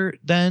grittier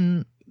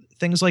than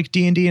things like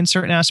D&D in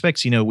certain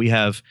aspects.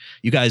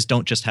 You guys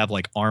don't just have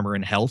like armor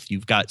and health.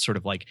 You've got sort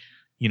of like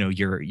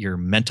your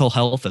mental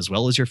health as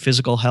well as your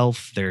physical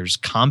health. There's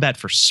combat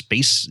for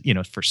space,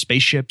 for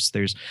spaceships.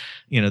 There's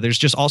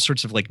just all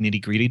sorts of like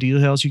nitty gritty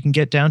details you can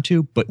get down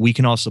to. But we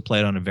can also play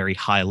it on a very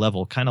high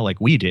level, kind of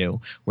like we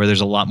do, where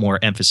there's a lot more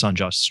emphasis on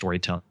just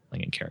storytelling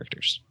and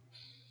characters.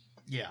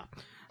 Yeah.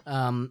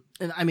 And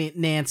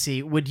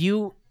Nancy, would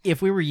you,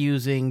 if we were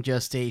using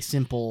just a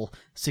simple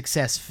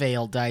success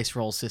fail dice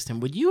roll system,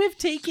 would you have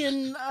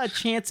taken a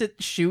chance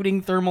at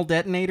shooting thermal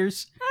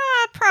detonators?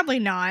 Probably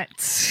not.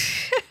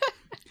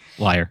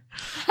 Liar.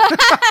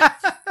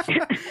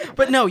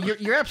 But no,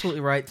 you're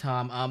absolutely right,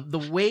 Tom. The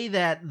way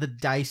that the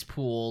dice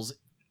pools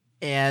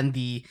and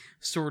the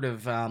sort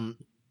of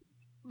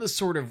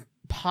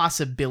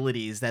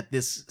possibilities that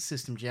this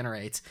system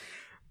generates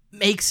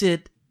makes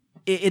it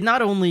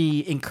not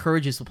only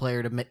encourages the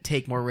player to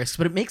take more risks,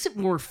 but it makes it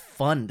more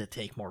fun to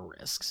take more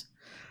risks.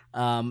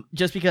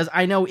 Just because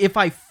I know if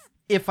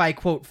I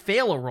quote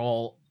fail a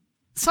roll,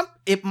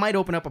 it might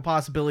open up a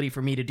possibility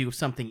for me to do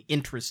something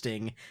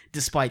interesting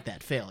despite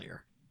that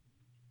failure.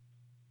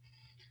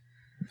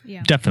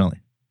 Yeah. Definitely.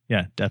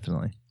 Yeah,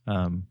 definitely.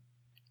 So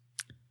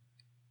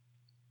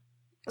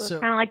it's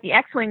kind of like the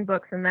X-Wing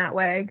books in that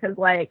way, because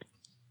like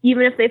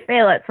even if they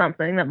fail at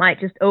something, that might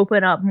just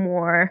open up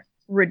more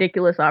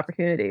ridiculous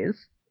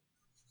opportunities.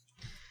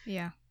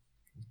 Yeah.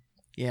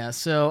 Yeah.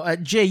 So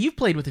Jay, you've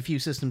played with a few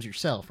systems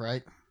yourself,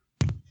 right?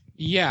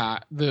 Yeah,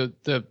 the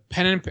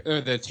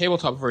the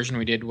tabletop version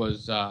we did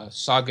was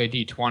Saga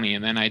D20,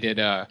 and then I did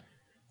a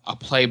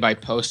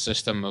play-by-post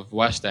system of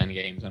West End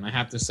games, and I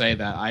have to say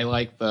that I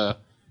like the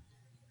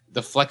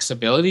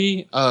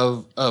flexibility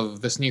of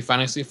this new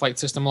Fantasy Flight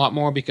system a lot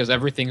more, because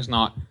everything's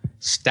not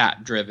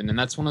stat driven, and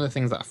that's one of the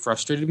things that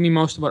frustrated me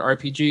most about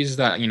RPGs, is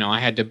that, you know, I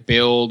had to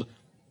build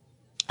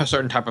a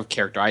certain type of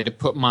character. I had to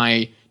put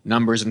my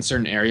numbers in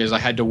certain areas. I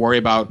had to worry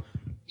about,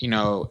 you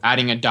know,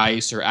 adding a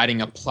dice or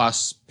adding a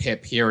plus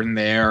pip here and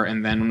there,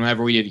 and then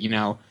whenever we did, you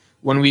know,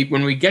 when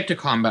we get to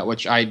combat,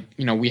 which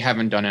we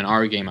haven't done in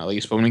our game at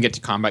least, but when we get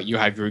to combat, you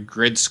have your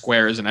grid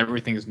squares and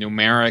everything is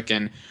numeric,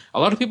 and a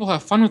lot of people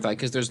have fun with that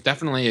because there's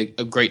definitely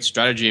a great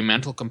strategy and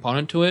mental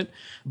component to it.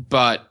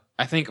 But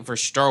I think for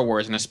Star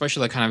Wars, and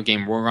especially the kind of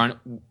game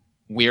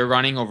we're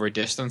running over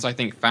distance, I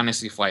think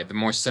Fantasy Flight, the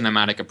more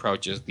cinematic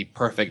approach, is the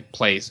perfect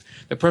place,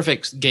 the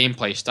perfect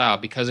gameplay style,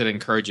 because it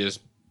encourages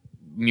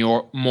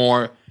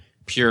more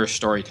pure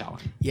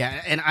storytelling.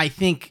 Yeah, and I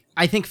think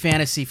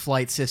Fantasy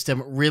Flight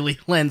system really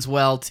lends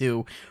well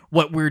to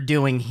what we're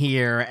doing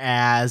here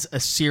as a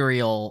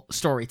serial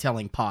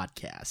storytelling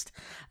podcast.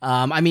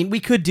 I mean, we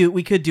could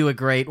do a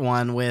great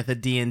one with a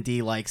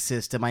D&D like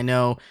system. I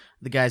know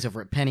the guys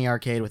over at Penny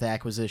Arcade with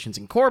Acquisitions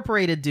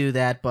Incorporated do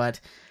that, but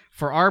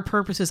for our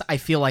purposes, I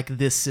feel like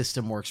this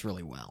system works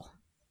really well.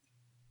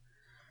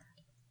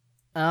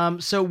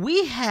 So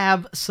we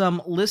have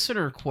some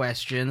listener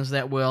questions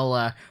that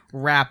we'll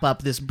wrap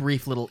up this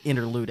brief little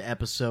interlude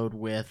episode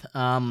with.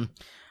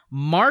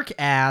 Mark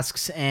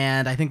asks,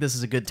 and I think this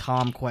is a good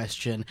Tom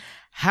question,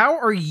 how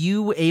are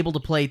you able to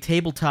play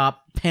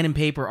tabletop pen and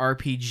paper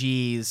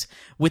RPGs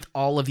with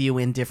all of you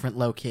in different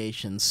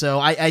locations? So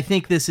I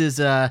think this is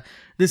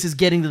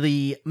getting to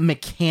the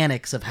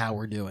mechanics of how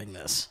we're doing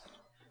this.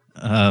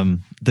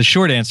 The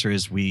short answer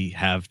is we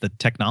have the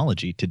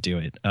technology to do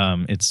it.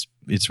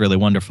 It's really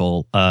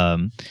wonderful.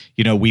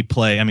 We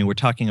play, I mean, we're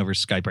talking over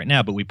Skype right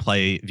now, but we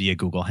play via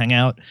Google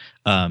Hangout.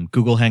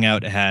 Google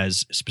Hangout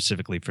has,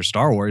 specifically for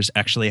Star Wars,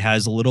 actually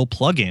has a little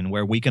plugin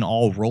where we can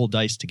all roll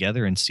dice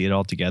together and see it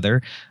all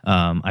together.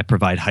 I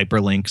provide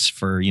hyperlinks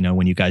for,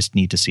 when you guys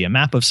need to see a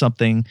map of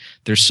something.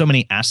 There's so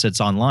many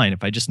assets online.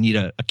 If I just need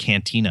a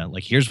cantina,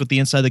 like here's what the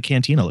inside of the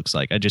cantina looks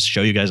like, I just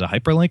show you guys a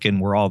hyperlink and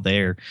we're all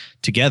there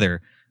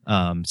together.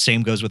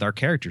 Same goes with our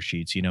character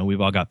sheets.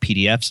 We've all got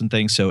PDFs and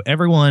things. So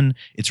everyone,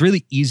 it's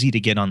really easy to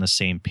get on the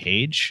same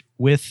page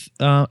with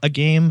a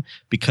game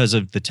because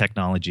of the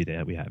technology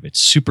that we have.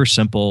 It's super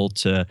simple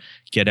to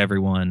get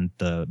everyone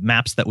the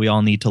maps that we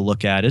all need to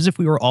look at, as if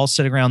we were all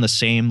sitting around the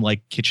same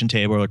like kitchen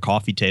table or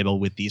coffee table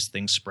with these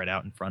things spread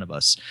out in front of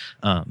us.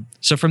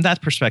 So from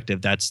that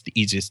perspective, that's the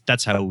easiest.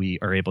 That's how we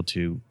are able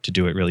to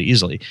do it really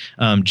easily.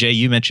 Jay,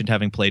 you mentioned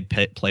having played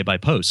play by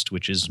post,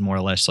 which is more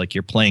or less like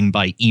you're playing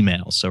by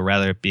email. So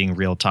rather than being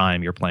real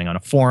time, you're playing on a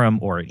forum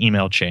or an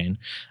email chain.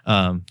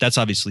 That's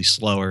obviously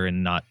slower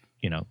and not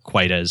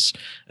quite as,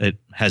 it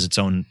has its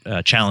own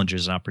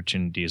challenges and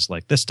opportunities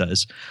like this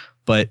does.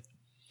 But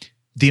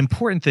the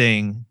important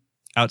thing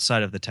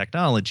outside of the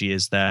technology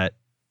is that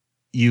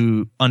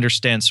you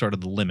understand sort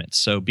of the limits.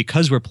 So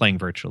because we're playing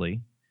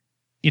virtually,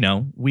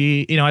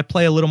 I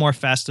play a little more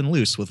fast and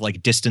loose with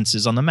like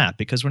distances on the map,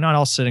 because we're not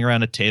all sitting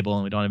around a table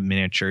and we don't have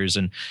miniatures,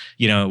 and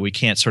we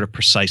can't sort of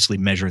precisely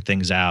measure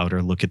things out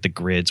or look at the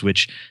grids,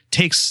 which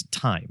takes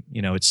time.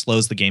 It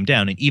slows the game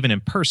down, and even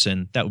in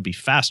person that would be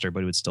faster,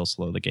 but it would still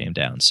slow the game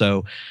down.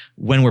 So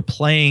when we're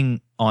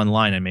playing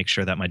online, I make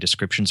sure that my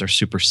descriptions are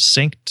super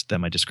succinct, that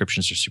my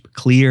descriptions are super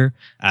clear,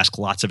 ask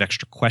lots of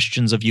extra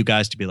questions of you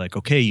guys to be like,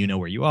 okay, you know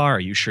where you are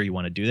you sure you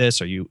want to do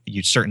this, are you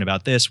certain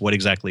about this, what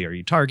exactly are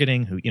you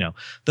targeting, who,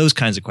 those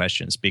kinds of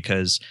questions,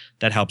 because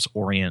that helps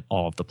orient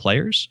all of the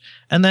players.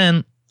 And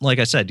then, like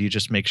I said, you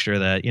just make sure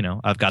that,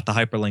 I've got the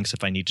hyperlinks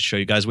if I need to show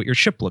you guys what your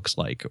ship looks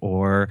like,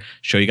 or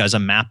show you guys a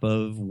map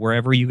of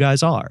wherever you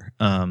guys are.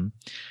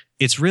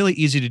 It's really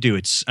easy to do.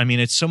 It's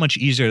so much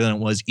easier than it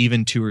was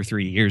even 2 or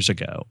 3 years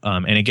ago.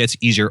 And it gets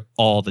easier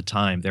all the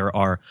time. There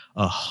are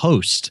a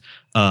host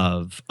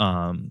of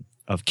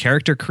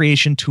character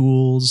creation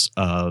tools,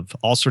 of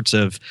all sorts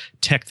of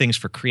tech things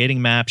for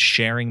creating maps,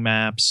 sharing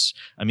maps.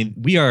 I mean,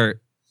 we are,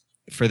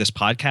 for this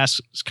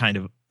podcast, kind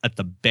of at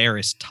the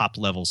barest top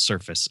level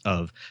surface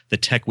of the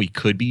tech we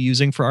could be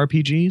using for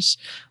RPGs.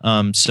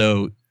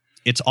 So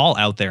it's all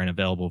out there and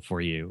available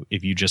for you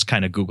if you just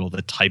kind of Google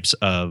the types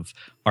of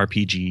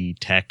RPG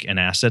tech and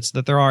assets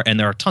that there are. And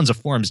there are tons of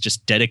forums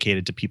just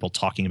dedicated to people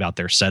talking about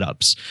their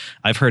setups.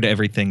 I've heard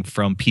everything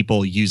from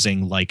people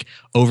using like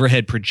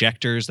overhead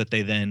projectors that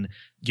they then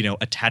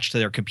attached to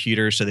their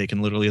computer so they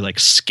can literally like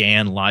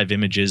scan live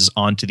images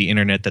onto the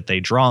internet that they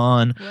draw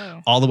on.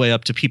 Whoa. All the way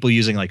up to people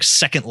using like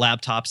second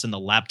laptops and the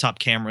laptop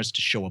cameras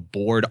to show a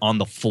board on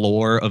the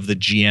floor of the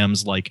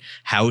GM's like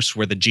house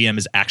where the GM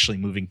is actually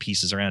moving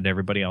pieces around to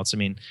everybody else. I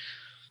mean,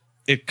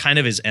 it kind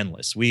of is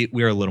endless.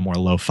 We're a little more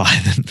lo-fi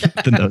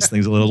than those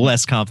things, a little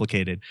less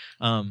complicated.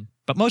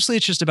 But mostly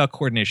it's just about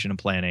coordination and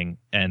planning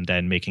and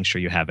then making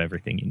sure you have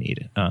everything you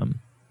need.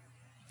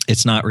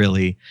 It's not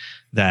really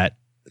that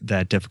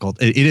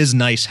difficult. It is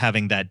nice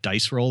having that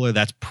dice roller.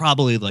 That's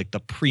probably like the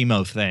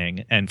primo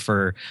thing. And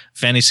for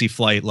Fantasy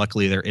Flight,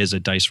 luckily there is a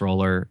dice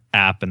roller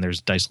app and there's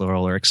a dice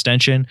roller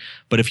extension.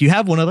 But if you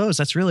have one of those,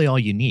 that's really all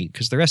you need,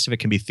 because the rest of it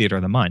can be theater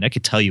of the mind. I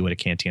could tell you what a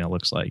cantina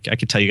looks like. I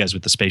could tell you guys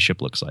what the spaceship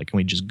looks like, and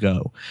we just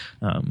go.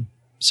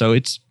 So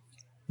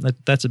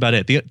that's about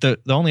it. The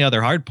only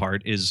other hard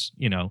part is,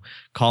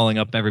 calling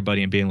up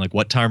everybody and being like,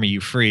 what time are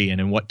you free? And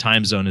in what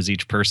time zone is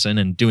each person?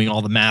 And doing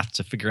all the math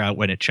to figure out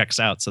when it checks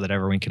out so that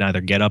everyone can either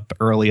get up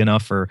early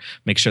enough or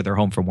make sure they're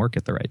home from work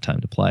at the right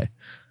time to play.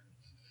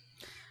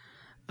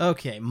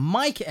 Okay,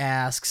 Mike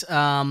asks,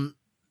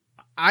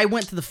 I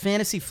went to the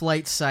Fantasy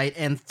Flight site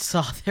and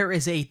saw there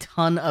is a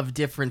ton of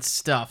different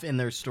stuff in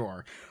their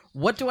store.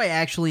 What do I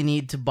actually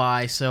need to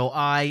buy so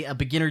I, a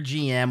beginner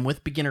GM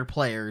with beginner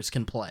players,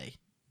 can play?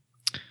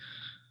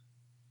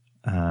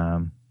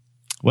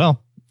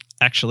 Well,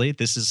 actually,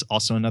 this is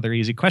also another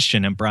easy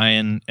question. And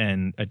Brian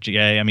and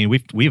GA, I mean,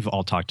 we've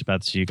all talked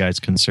about this. So you guys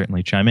can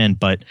certainly chime in.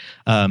 But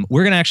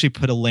we're going to actually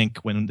put a link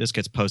when this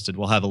gets posted.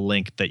 We'll have a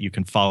link that you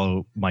can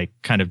follow Mike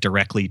kind of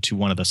directly to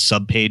one of the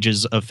sub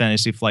pages of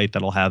Fantasy Flight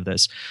that'll have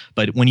this.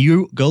 But when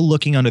you go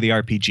looking under the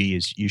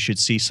RPGs, you should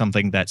see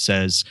something that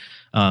says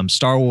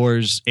Star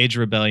Wars, Age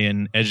of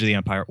Rebellion, Edge of the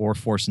Empire, or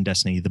Force and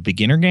Destiny, the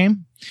beginner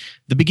game.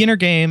 The beginner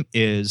game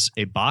is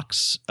a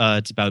box.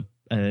 It's about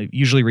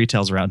usually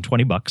retails around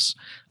 $20.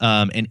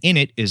 And in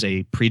it is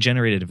a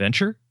pre-generated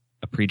adventure,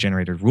 a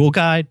pre-generated rule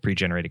guide,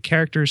 pre-generated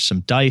characters,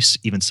 some dice,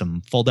 even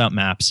some fold-out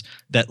maps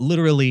that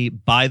literally,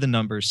 by the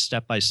numbers,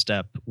 step by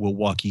step, will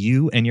walk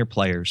you and your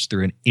players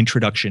through an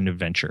introduction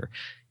adventure.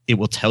 It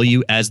will tell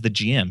you as the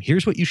GM,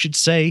 here's what you should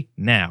say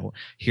now.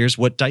 Here's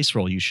what dice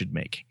roll you should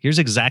make. Here's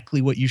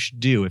exactly what you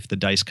should do if the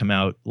dice come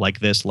out like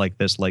this, like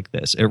this, like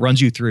this. It runs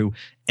you through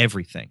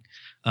everything.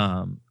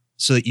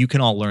 So that you can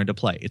all learn to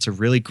play. It's a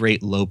really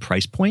great low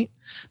price point.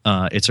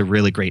 It's a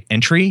really great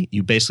entry.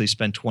 You basically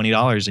spend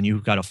 $20 and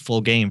you've got a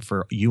full game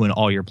for you and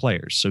all your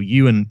players. So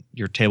you and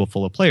your table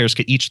full of players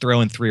could each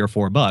throw in $3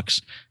 or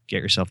 $4,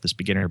 get yourself this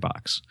beginner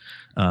box.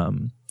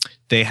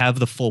 They have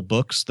the full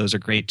books. Those are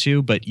great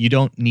too, but you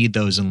don't need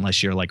those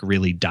unless you're like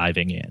really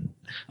diving in.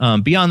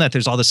 Beyond that,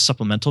 there's all this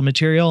supplemental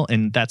material,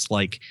 and that's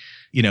like,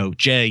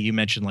 Jay, you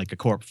mentioned like a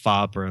corp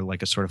fop or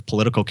like a sort of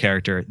political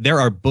character.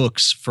 There are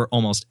books for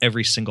almost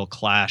every single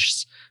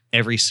class,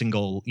 every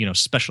single,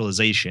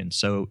 specialization.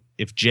 So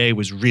if Jay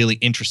was really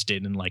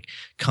interested in like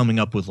coming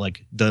up with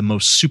like the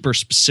most super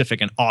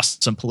specific and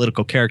awesome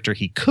political character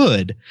he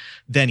could,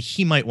 then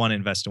he might want to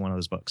invest in one of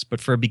those books.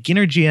 But for a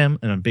beginner GM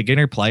and a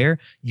beginner player,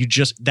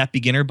 that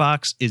beginner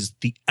box is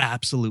the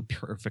absolute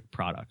perfect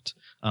product.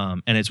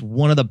 And it's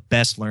one of the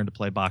best learn to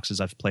play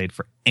boxes I've played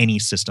for any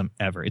system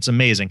ever. It's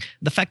amazing.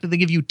 The fact that they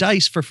give you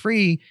dice for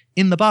free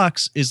in the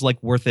box is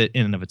like worth it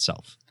in and of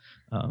itself.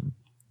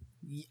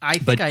 I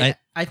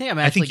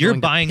think you're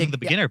buying the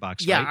beginner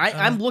box. Yeah, right?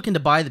 I'm looking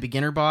to buy the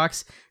beginner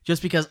box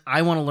just because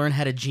I want to learn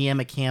how to GM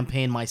a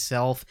campaign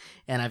myself,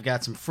 and I've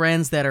got some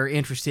friends that are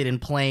interested in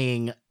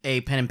playing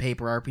a pen and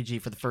paper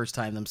RPG for the first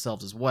time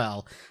themselves as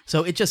well.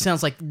 So it just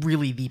sounds like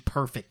really the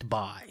perfect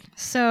buy.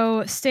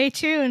 So stay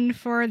tuned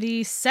for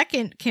the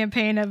second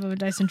campaign of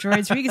Dice and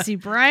Droids where you can see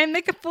Brian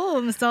make a fool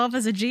of himself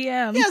as a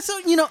GM. Yeah, so,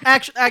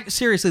 actually,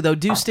 seriously though,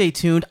 do stay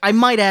tuned. I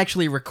might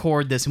actually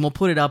record this and we'll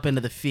put it up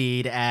into the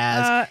feed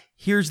as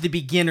here's the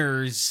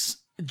beginner's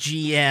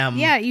GM.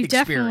 Yeah, you experience.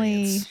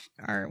 Definitely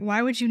are.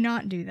 Why would you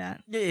not do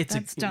that?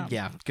 That's dumb.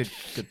 Yeah, good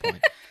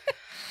point.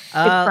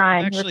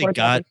 I've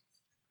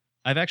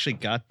actually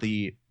got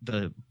the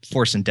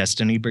Force and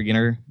Destiny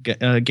beginner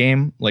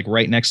game like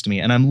right next to me,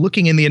 and I'm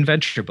looking in the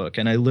adventure book,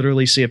 and I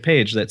literally see a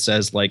page that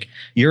says like,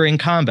 you're in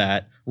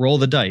combat, roll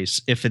the dice.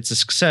 If it's a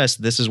success,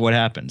 this is what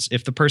happens.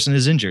 If the person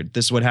is injured,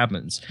 this is what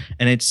happens.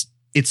 And it's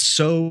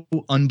so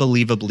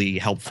unbelievably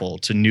helpful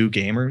to new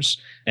gamers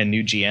and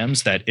new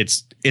GMs that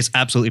it's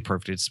absolutely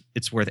perfect.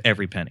 It's worth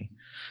every penny.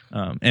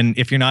 And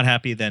if you're not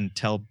happy, then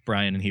tell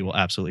Brian and he will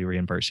absolutely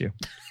reimburse you.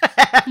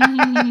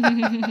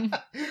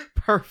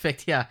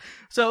 Perfect. Yeah.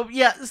 So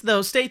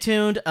though, stay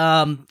tuned.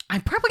 I'm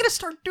probably going to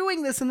start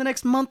doing this in the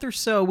next month or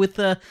so with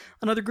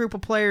another group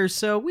of players.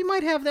 So we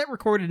might have that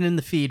recorded in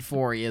the feed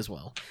for you as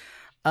well.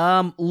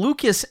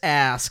 Lucas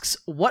asks,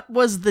 what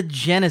was the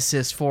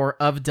genesis for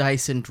Of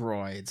Dice and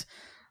Droids?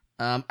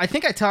 I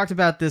think I talked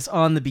about this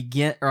on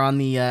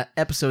the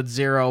episode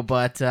 0,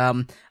 but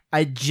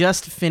I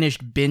just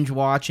finished binge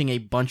watching a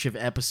bunch of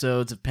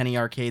episodes of Penny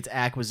Arcade's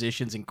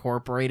Acquisitions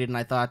Incorporated, and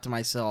I thought to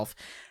myself,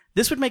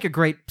 this would make a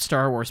great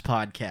Star Wars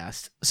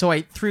podcast. So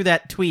I threw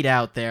that tweet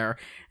out there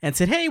and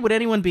said, hey, would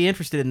anyone be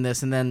interested in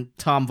this? And then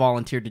Tom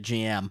volunteered to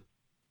GM.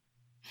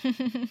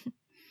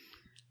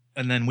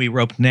 And then we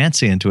roped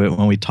Nancy into it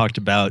when we talked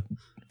about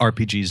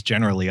RPGs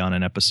generally on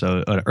an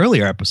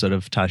earlier episode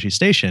of Tashi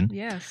Station.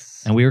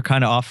 Yes. And we were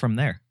kind of off from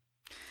there.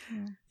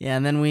 Yeah,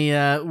 and then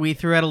we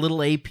threw out a little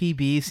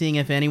APB, seeing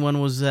if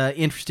anyone was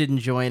interested in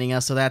joining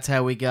us. So that's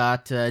how we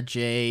got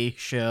Jay,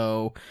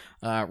 Show,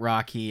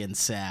 Rocky, and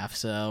Saf.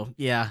 So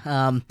yeah,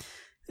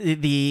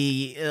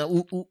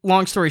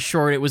 long story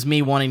short, it was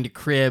me wanting to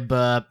crib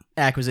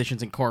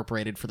Acquisitions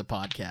Incorporated for the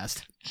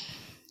podcast.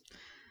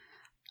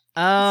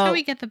 That's how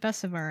we get the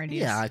best of our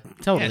ideas. Yeah,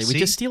 totally. Yeah, we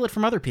just steal it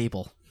from other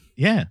people.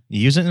 Yeah, you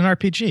use it in an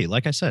RPG,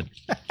 like I said.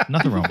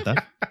 Nothing wrong with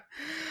that.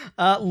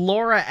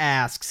 Laura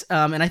asks,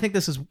 and I think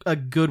this is a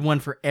good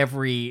one for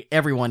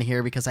everyone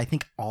here because I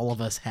think all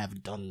of us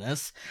have done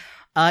this.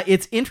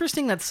 It's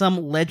interesting that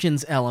some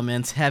Legends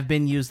elements have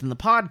been used in the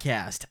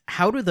podcast.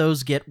 How do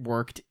those get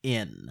worked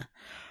in?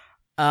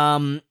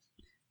 For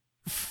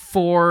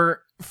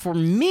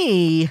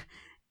me,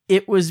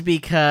 it was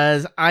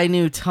because I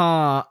knew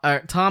Tom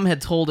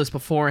had told us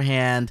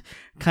beforehand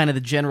kind of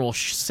the general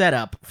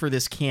setup for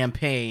this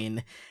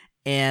campaign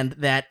and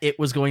that it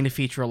was going to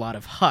feature a lot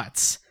of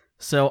huts.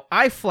 So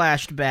I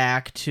flashed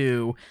back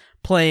to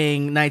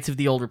playing Knights of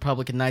the Old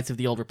Republic and Knights of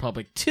the Old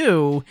Republic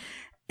 2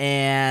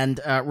 and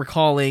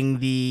recalling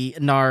the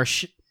Nar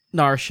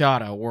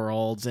Shaddaa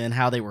worlds and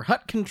how they were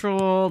hut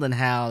controlled and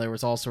how there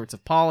was all sorts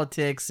of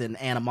politics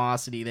and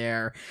animosity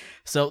there.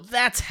 So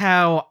that's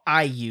how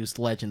I used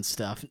Legend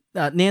stuff.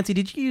 Nancy,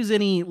 did you use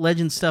any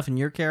Legend stuff in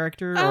your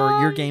character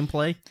or your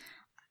gameplay?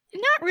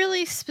 Not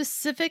really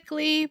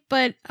specifically,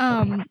 but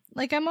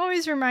like I'm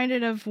always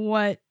reminded of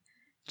what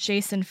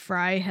Jason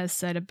Fry has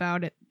said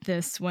about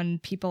this when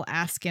people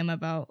ask him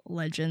about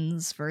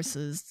Legends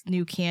versus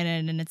new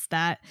canon, and it's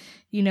that,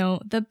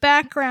 the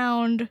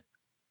background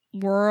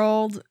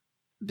world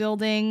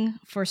building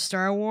for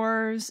Star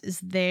Wars is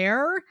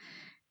there,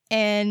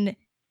 and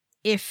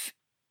if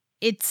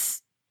it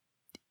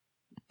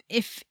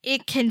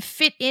can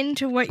fit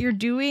into what you're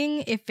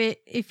doing,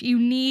 if you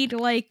need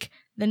like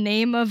the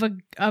name of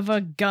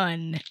a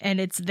gun and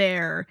it's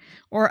there,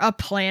 or a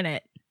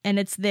planet and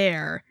it's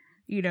there,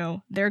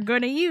 they're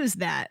going to use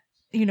that.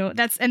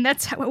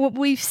 That's what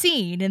we've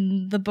seen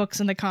in the books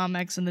and the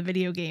comics and the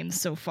video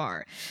games so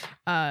far.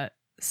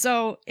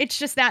 So it's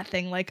just that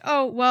thing, like,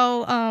 oh,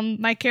 well,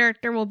 my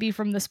character will be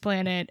from this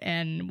planet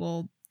and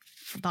will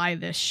fly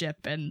this ship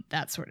and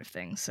that sort of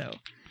thing. So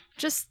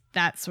just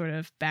that sort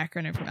of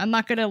background information. I'm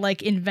not going to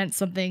like invent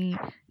something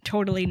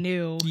totally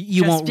new.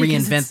 You won't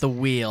reinvent the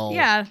wheel.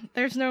 Yeah,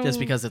 there's no... Just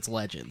because it's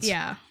Legends.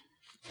 Yeah.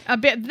 A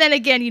bit. Then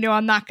again,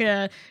 I'm not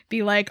gonna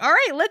be like, all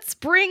right, let's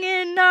bring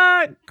in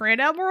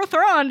Grand Admiral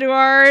Thrawn to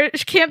our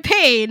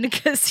campaign,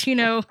 because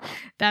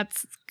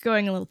that's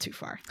going a little too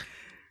far.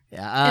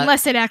 Yeah,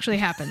 unless it actually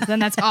happens, then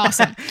that's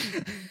awesome.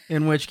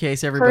 In which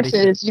case, everybody.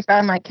 Versus, you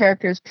found my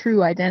character's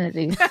true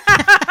identity.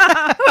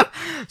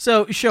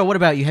 So, Sho, what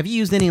about you? Have you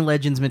used any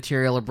Legends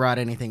material or brought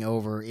anything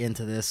over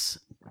into this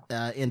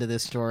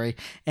story?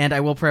 And I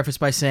will preface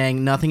by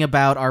saying nothing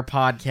about our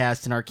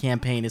podcast and our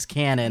campaign is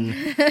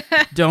canon.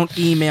 Don't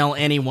email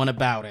anyone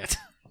about it.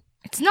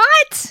 It's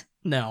not?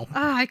 No.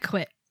 I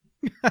quit.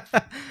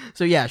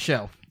 So yeah,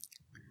 Sho.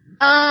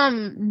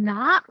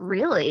 Not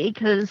really,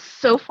 because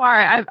so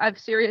far I've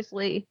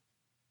seriously,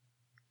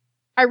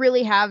 I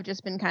really have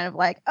just been kind of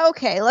like,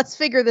 okay, let's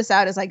figure this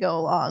out as I go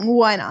along.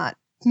 Why not?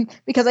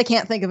 Because I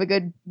can't think of a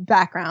good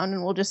background,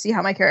 and we'll just see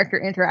how my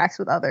character interacts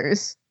with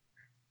others.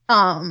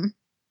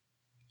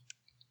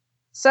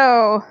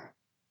 So,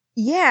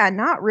 yeah,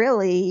 not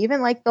really.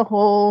 Even like the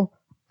whole,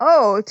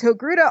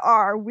 Togruta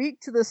are weak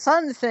to the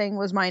sun thing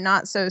was my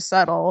not so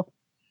subtle.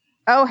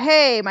 Oh,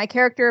 hey, my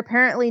character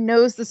apparently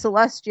knows the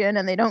Celestian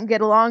and they don't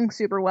get along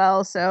super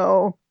well,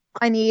 so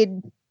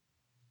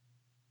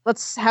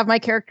let's have my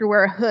character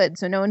wear a hood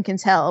so no one can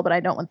tell, but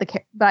I don't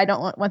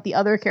want the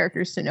other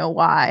characters to know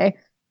why.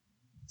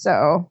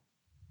 So,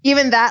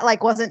 even that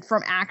like wasn't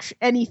from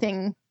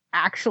anything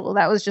actual.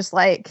 That was just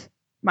like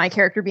my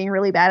character being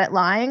really bad at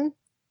lying.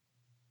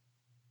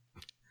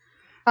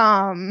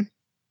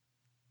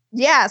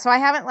 Yeah, so I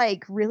haven't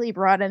like really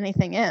brought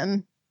anything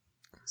in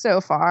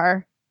so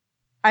far.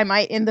 I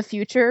might in the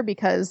future,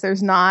 because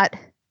there's not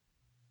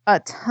a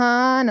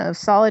ton of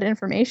solid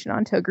information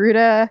on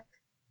Togruta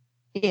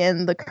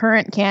in the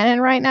current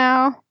canon right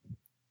now,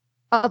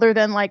 other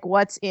than like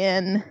what's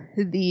in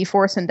the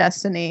Force and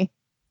Destiny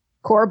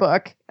core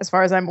book, as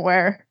far as I'm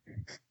aware.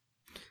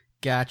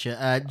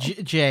 Gotcha.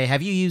 Jay,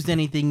 have you used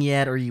anything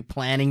yet, or are you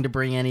planning to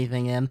bring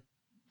anything in?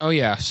 Oh,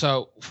 yeah.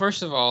 So,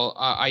 first of all,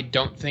 I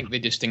don't think the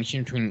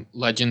distinction between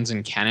Legends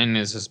and canon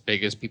is as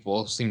big as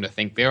people seem to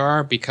think they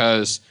are,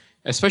 because,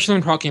 especially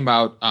when talking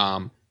about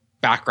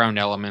background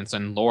elements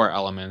and lore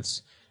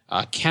elements,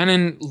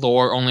 canon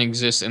lore only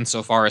exists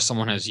insofar as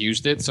someone has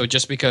used it. So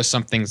just because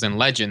something's in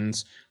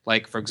Legends,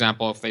 like, for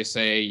example, if they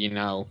say,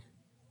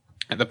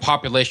 the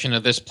population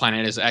of this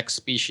planet is X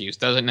species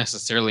doesn't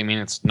necessarily mean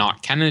it's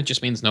not canon. It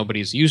just means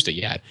nobody's used it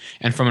yet.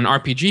 And from an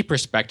RPG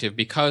perspective,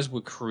 because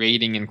we're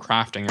creating and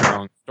crafting our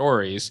own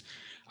stories,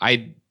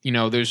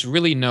 there's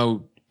really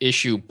no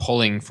issue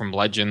pulling from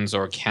legends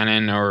or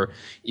canon, or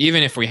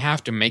even if we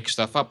have to make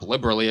stuff up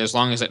liberally, as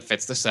long as it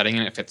fits the setting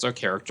and it fits our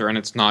character and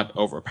it's not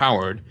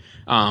overpowered.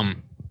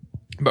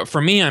 But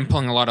for me, I'm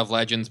pulling a lot of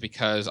legends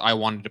because I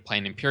wanted to play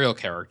an Imperial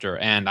character,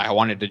 and I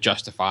wanted to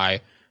justify,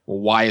 well,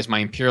 why is my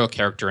Imperial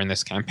character in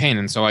this campaign?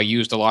 And so I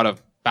used a lot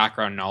of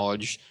background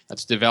knowledge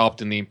that's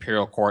developed in the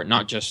Imperial Court,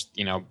 not just,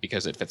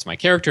 because it fits my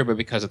character, but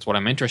because it's what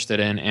I'm interested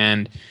in.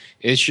 And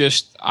it's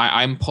just,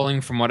 I'm pulling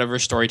from whatever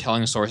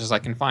storytelling sources I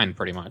can find,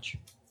 pretty much.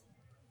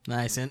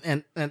 Nice.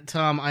 And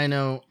Tom, I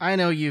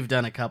know you've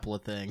done a couple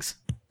of things.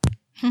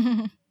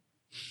 Yeah.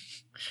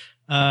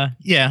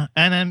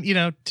 And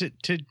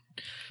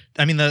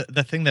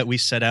the thing that we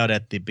set out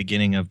at the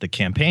beginning of the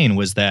campaign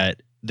was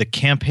that the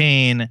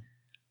campaign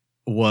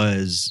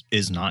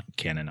is not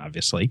canon,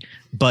 obviously,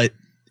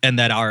 and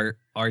that our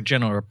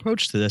general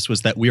approach to this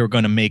was that we were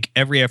going to make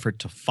every effort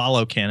to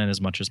follow canon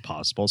as much as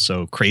possible.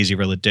 So crazy,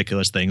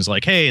 ridiculous things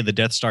like, hey, the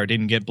Death Star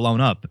didn't get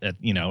blown up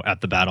at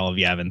the Battle of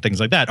Yavin,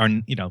 things like that are,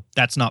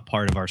 that's not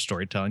part of our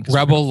storytelling.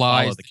 Rebel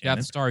lies. The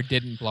Death Star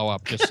didn't blow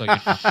up, just so you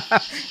know.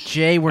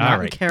 Jay, we're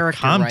not in character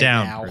Calm right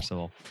down, now.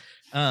 Percival.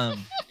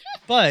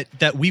 But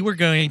that we were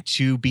going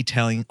to be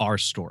telling our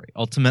story.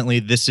 Ultimately,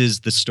 this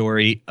is the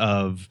story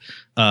of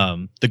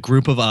the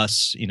group of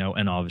us,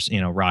 and obviously,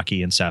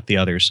 Rocky and Saf, the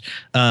others,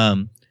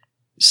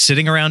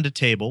 sitting around a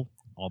table,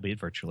 albeit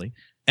virtually,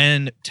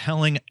 and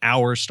telling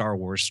our Star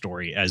Wars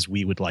story as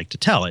we would like to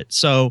tell it.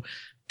 So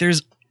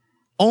there's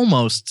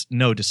almost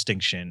no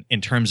distinction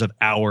in terms of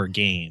our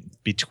game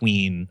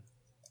between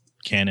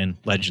canon,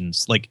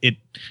 legends,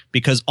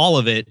 because all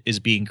of it is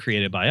being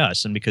created by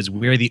us, and because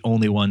we're the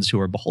only ones who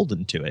are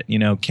beholden to it.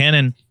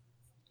 Canon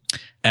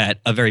at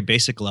a very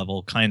basic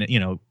level, kind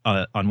of,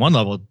 on one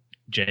level,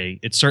 Jay,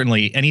 it's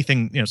certainly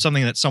anything,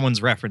 something that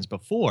someone's referenced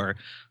before,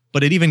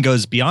 but it even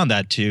goes beyond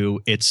that to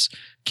it's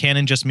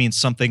canon just means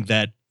something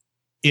that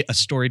a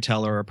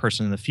storyteller or a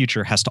person in the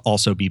future has to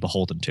also be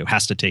beholden to,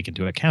 has to take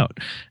into account.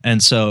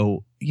 And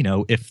so,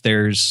 if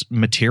there's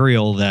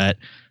material that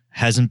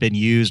hasn't been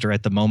used or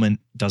at the moment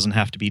doesn't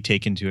have to be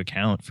taken into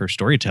account for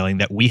storytelling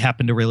that we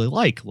happen to really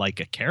like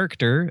a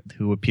character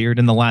who appeared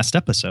in the last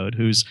episode,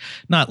 who's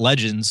not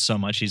legends so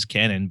much, he's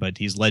canon, but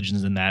he's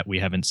legends in that we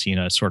haven't seen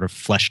a sort of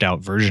fleshed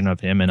out version of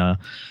him and a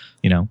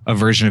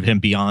version of him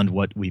beyond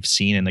what we've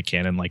seen in the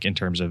canon, like in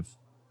terms of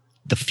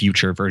the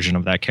future version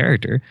of that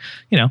character.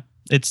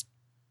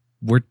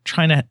 We're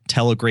trying to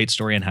tell a great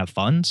story and have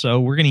fun. So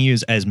we're going to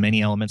use as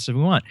many elements as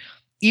we want,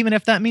 even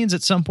if that means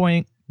at some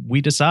point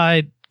we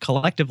decide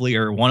collectively,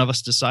 or one of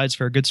us decides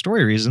for a good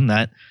story reason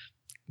that,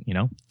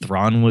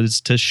 Thrawn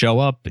was to show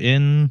up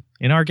in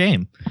our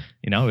game.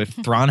 If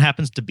Thrawn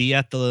happens to be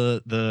at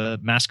the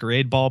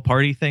masquerade ball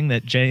party thing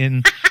that Jay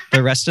and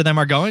the rest of them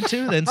are going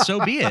to, then so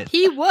be it.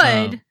 He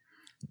would.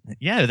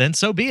 Yeah, then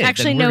so be it.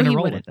 Actually, then we're no, he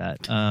roll wouldn't.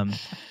 with that.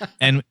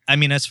 And I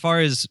mean, as far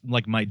as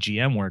like my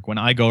GM work, when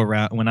I go,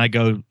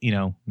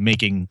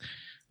 making,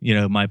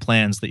 my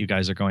plans that you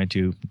guys are going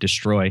to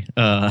destroy,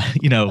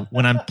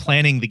 when I'm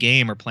planning the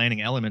game or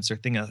planning elements or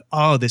thinking,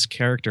 this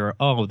character,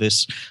 or,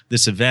 this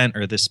event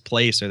or this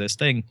place or this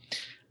thing,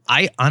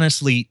 I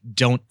honestly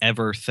don't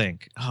ever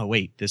think, oh,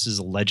 wait, this is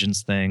a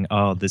Legends thing.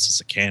 Oh, this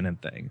is a canon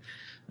thing.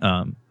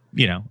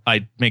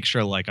 I make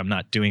sure like I'm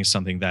not doing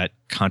something that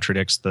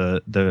contradicts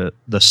the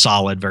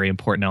solid, very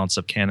important elements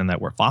of canon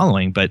that we're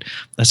following. But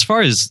as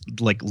far as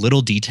like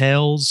little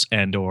details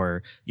and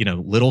or,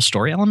 little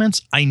story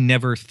elements, I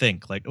never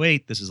think like,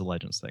 wait, this is a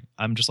Legends thing.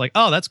 I'm just like,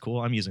 oh, that's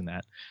cool. I'm using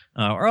that.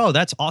 Or, oh,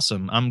 that's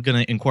awesome. I'm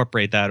going to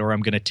incorporate that, or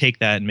I'm going to take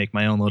that and make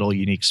my own little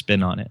unique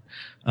spin on it.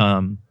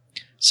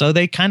 So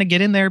they kind of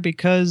get in there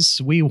because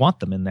we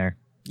want them in there.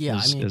 Yeah,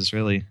 is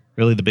really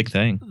the big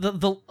thing.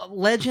 The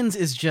Legends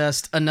is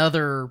just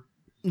another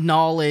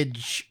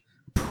knowledge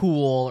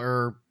pool,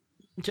 or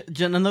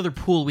another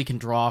pool we can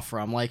draw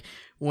from. Like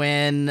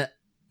when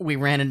we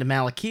ran into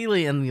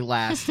Malakili in the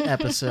last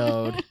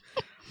episode,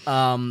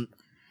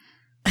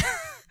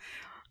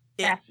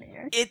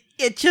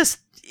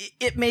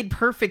 it made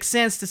perfect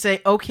sense to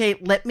say, okay,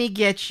 let me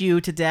get you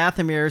to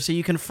Dathomir so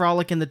you can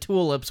frolic in the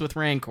tulips with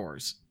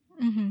Rancors.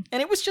 Mm-hmm.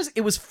 And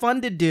it was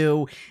fun to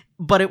do,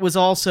 but it was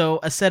also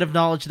a set of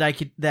knowledge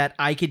that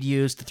I could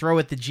use to throw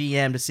at the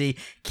GM to see,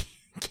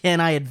 can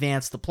I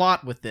advance the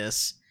plot with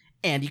this?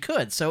 And you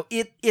could. So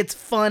it's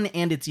fun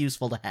and it's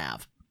useful to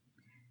have.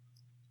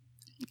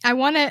 I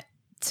wanted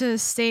to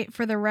state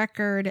for the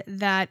record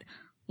that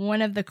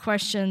one of the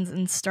questions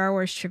in Star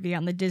Wars trivia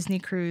on the Disney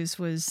cruise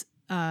was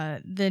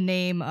the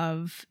name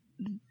of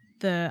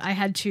I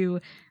had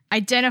to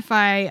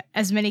identify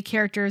as many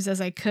characters as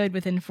I could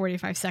within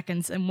 45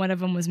 seconds, and one of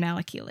them was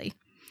Malakili.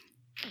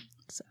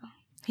 So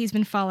he's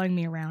been following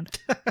me around.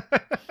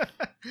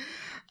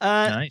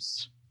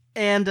 Nice.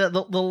 And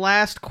the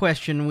last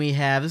question we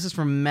have, this is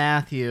from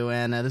Matthew,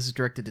 and this is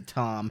directed to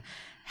Tom.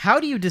 how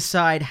do you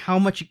decide how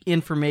much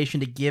information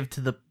to give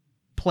to the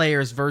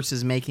players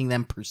versus making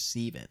them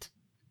perceive it?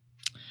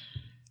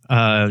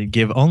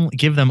 Give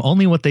them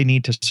only what they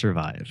need to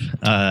survive.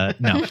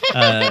 No,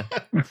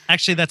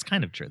 actually, that's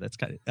kind of true.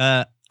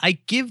 I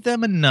give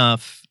them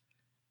enough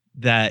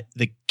that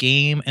the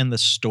game and the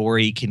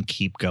story can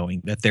keep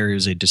going, that there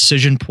is a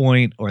decision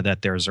point or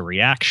that there's a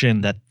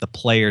reaction that the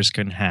players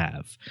can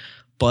have.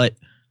 But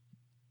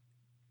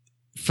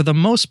for the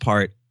most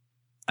part,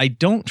 I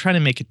don't try to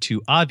make it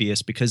too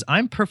obvious, because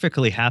I'm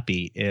perfectly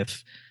happy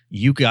if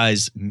you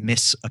guys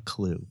miss a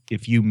clue,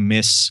 if you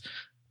miss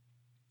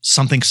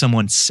something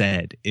someone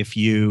said, if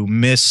you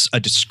miss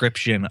a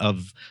description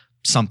of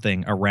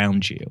something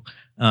around you.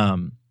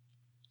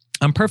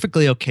 I'm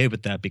perfectly okay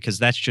with that, because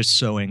that's just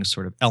sowing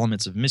sort of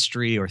elements of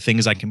mystery or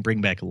things I can bring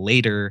back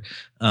later.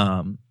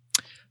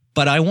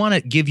 But I want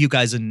to give you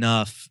guys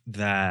enough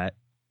that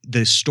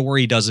the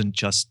story doesn't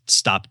just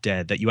stop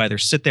dead, that you either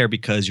sit there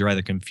because you're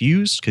either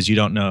confused because you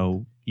don't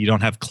know, you don't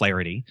have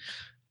clarity,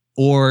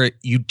 or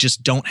you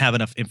just don't have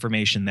enough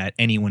information that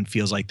anyone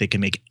feels like they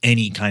can make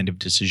any kind of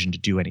decision to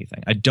do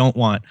anything. I don't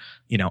want,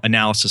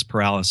 analysis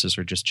paralysis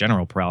or just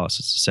general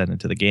paralysis to set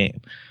into the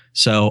game.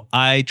 So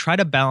I try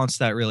to balance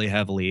that really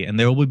heavily, and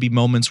there will be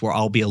moments where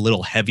I'll be a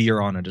little heavier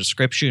on a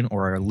description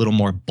or a little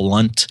more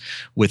blunt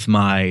with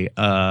my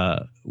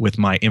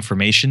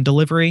information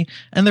delivery,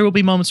 and there will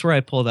be moments where I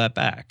pull that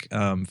back.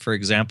 For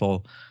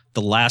example,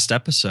 the last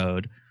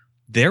episode,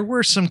 there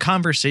were some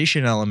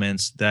conversation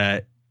elements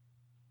that,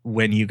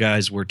 when you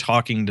guys were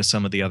talking to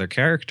some of the other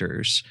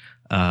characters,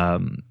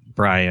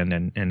 Brian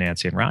and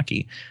Nancy and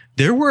Rocky,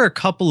 there were a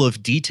couple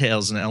of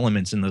details and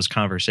elements in those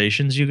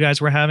conversations you guys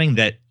were having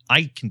that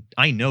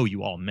I know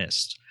you all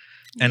missed.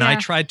 And I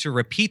tried to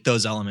repeat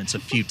those elements a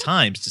few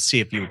times to see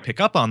if you would pick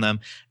up on them.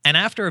 And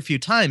after a few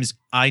times,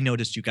 I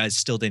noticed you guys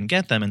still didn't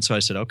get them. And so I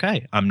said,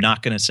 okay, I'm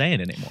not going to say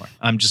it anymore.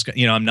 I'm just,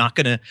 I'm not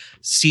going to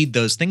seed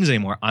those things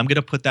anymore. I'm going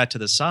to put that to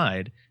the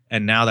side.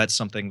 And now that's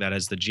something that,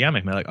 as the GM,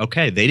 I'm like,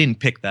 okay, they didn't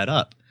pick that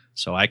up.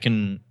 So I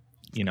can,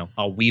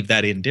 I'll weave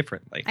that in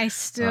differently. I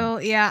still,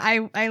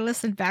 I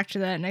listened back to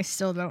that and I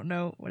still don't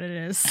know what it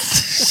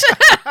is.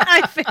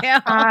 I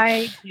failed.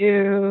 I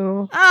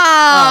do.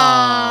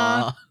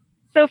 Oh.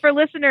 So for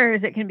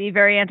listeners, it can be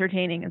very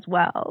entertaining as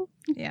well.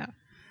 Yeah.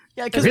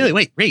 Yeah. Really?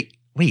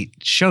 Wait.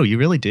 Show, you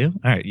really do?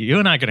 All right. You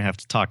and I are going to have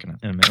to talk in a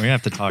minute. We're going to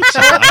have to talk.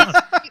 So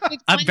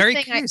I'm very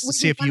curious to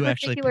see if you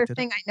actually picked it up. Particular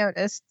thing I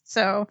noticed.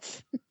 So.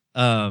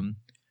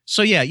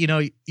 So yeah, you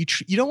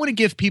don't want to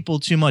give people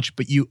too much,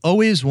 but you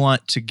always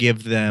want to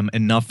give them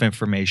enough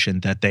information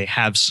that they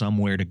have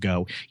somewhere to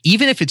go.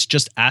 Even if it's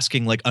just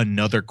asking like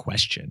another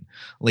question,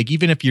 like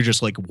even if you're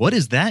just like, what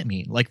does that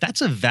mean? Like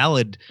that's a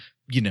valid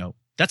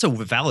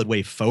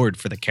way forward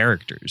for the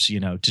characters,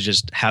 to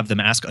just have them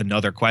ask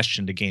another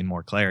question to gain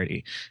more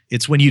clarity.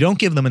 It's when you don't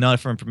give them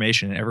enough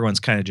information and everyone's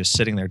kind of just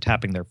sitting there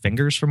tapping their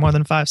fingers for more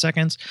than 5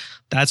 seconds.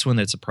 That's when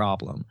it's a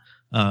problem.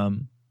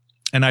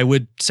 And I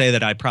would say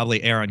that I'd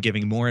probably err on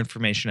giving more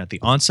information at the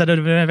onset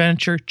of an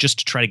adventure just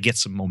to try to get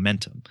some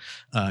momentum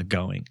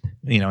going,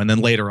 and then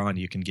later on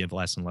you can give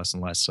less and less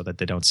and less so that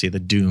they don't see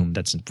the doom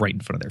that's right in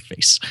front of their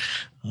face.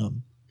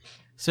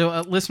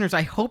 So listeners,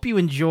 I hope you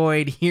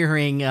enjoyed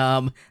hearing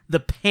the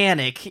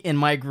panic in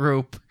my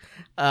group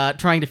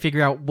trying to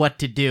figure out what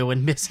to do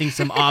and missing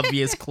some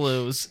obvious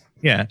clues.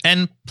 Yeah.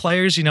 And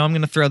players, I'm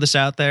going to throw this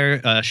out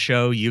there.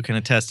 Show, you can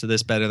attest to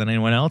this better than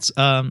anyone else.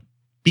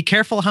 Be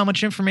careful how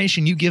much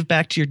information you give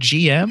back to your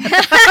GM.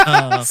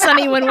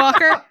 Sonny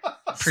Windwalker.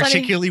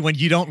 Particularly when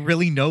you don't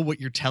really know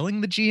what you're telling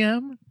the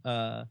GM.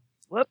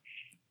 Whoops.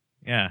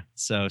 Yeah,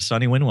 so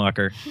Sonny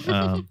Windwalker.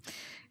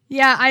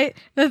 Yeah, I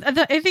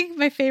think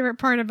my favorite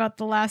part about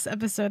the last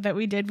episode that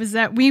we did was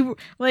that we,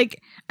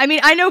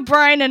 I know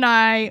Brian and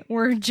I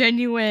were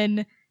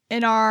genuine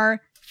in our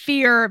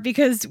fear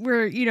because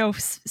we're,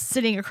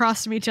 sitting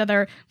across from each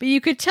other, but you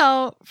could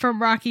tell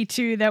from Rocky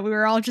too that we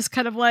were all just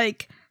kind of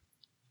like,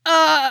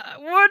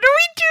 what do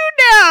we do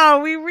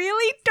now? We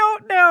really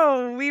don't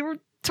know. We were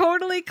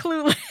totally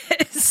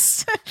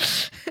clueless.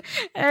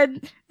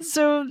 And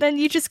so then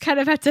you just kind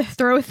of had to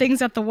throw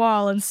things at the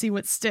wall and see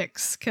what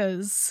sticks,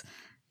 because,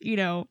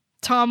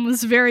 Tom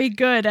was very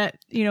good at,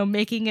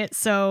 making it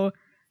so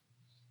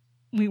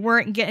we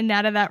weren't getting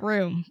out of that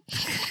room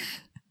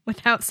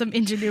without some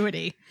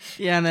ingenuity.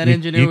 Yeah, and that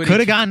ingenuity. You could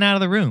have gotten out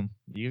of the room.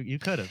 You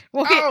could have.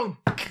 Okay. Oh,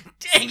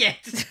 dang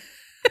it.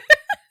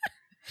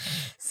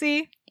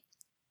 See?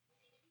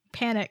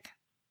 Panic.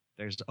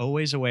 There's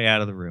always a way out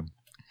of the room.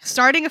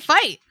 Starting a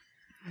fight.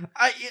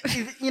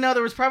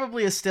 There was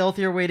probably a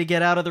stealthier way to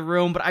get out of the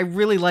room, but I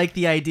really like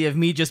the idea of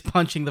me just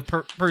punching the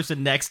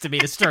person next to me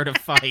to start a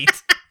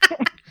fight.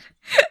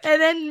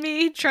 And then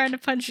me trying to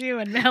punch you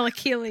and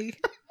Malakili.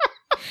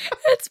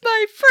 It's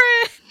my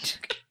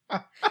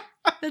friend.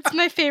 That's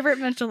my favorite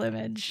mental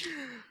image.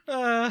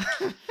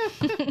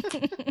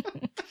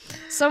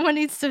 Someone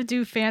needs to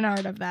do fan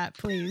art of that,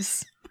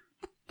 please.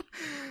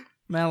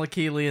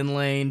 Malakili and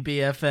Lane,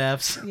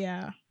 BFFs.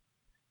 Yeah.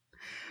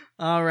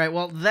 All right,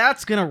 well,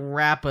 that's gonna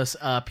wrap us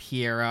up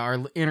here. Our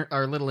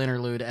little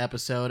interlude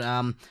episode.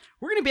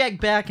 We're gonna be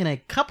back in a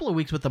couple of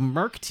weeks with the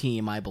Merc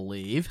team, I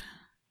believe.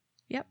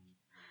 Yep.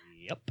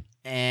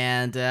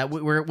 And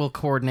we'll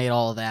coordinate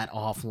all of that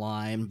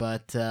offline,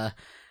 but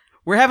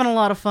we're having a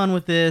lot of fun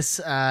with this.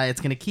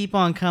 It's gonna keep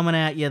on coming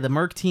at you. The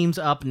Merc team's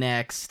up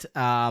next,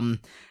 and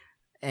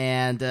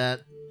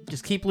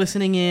just keep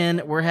listening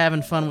in. We're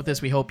having fun with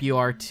this. We hope you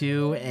are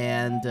too,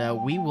 and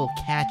we will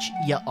catch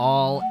you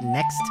all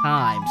next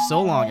time.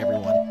 So long,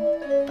 everyone.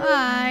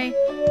 Bye.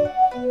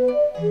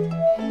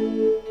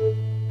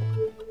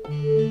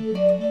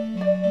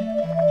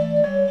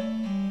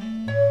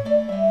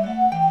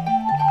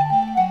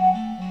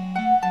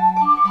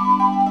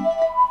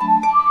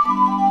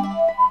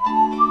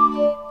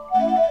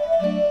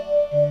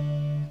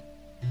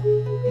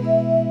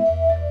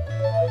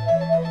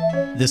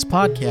 This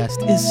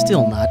podcast is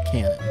still not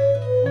canon.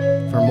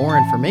 For more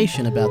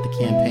information about the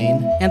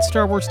campaign and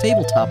Star Wars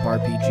tabletop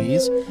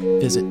RPGs,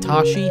 visit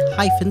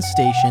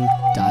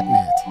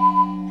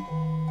Tashi-Station.net.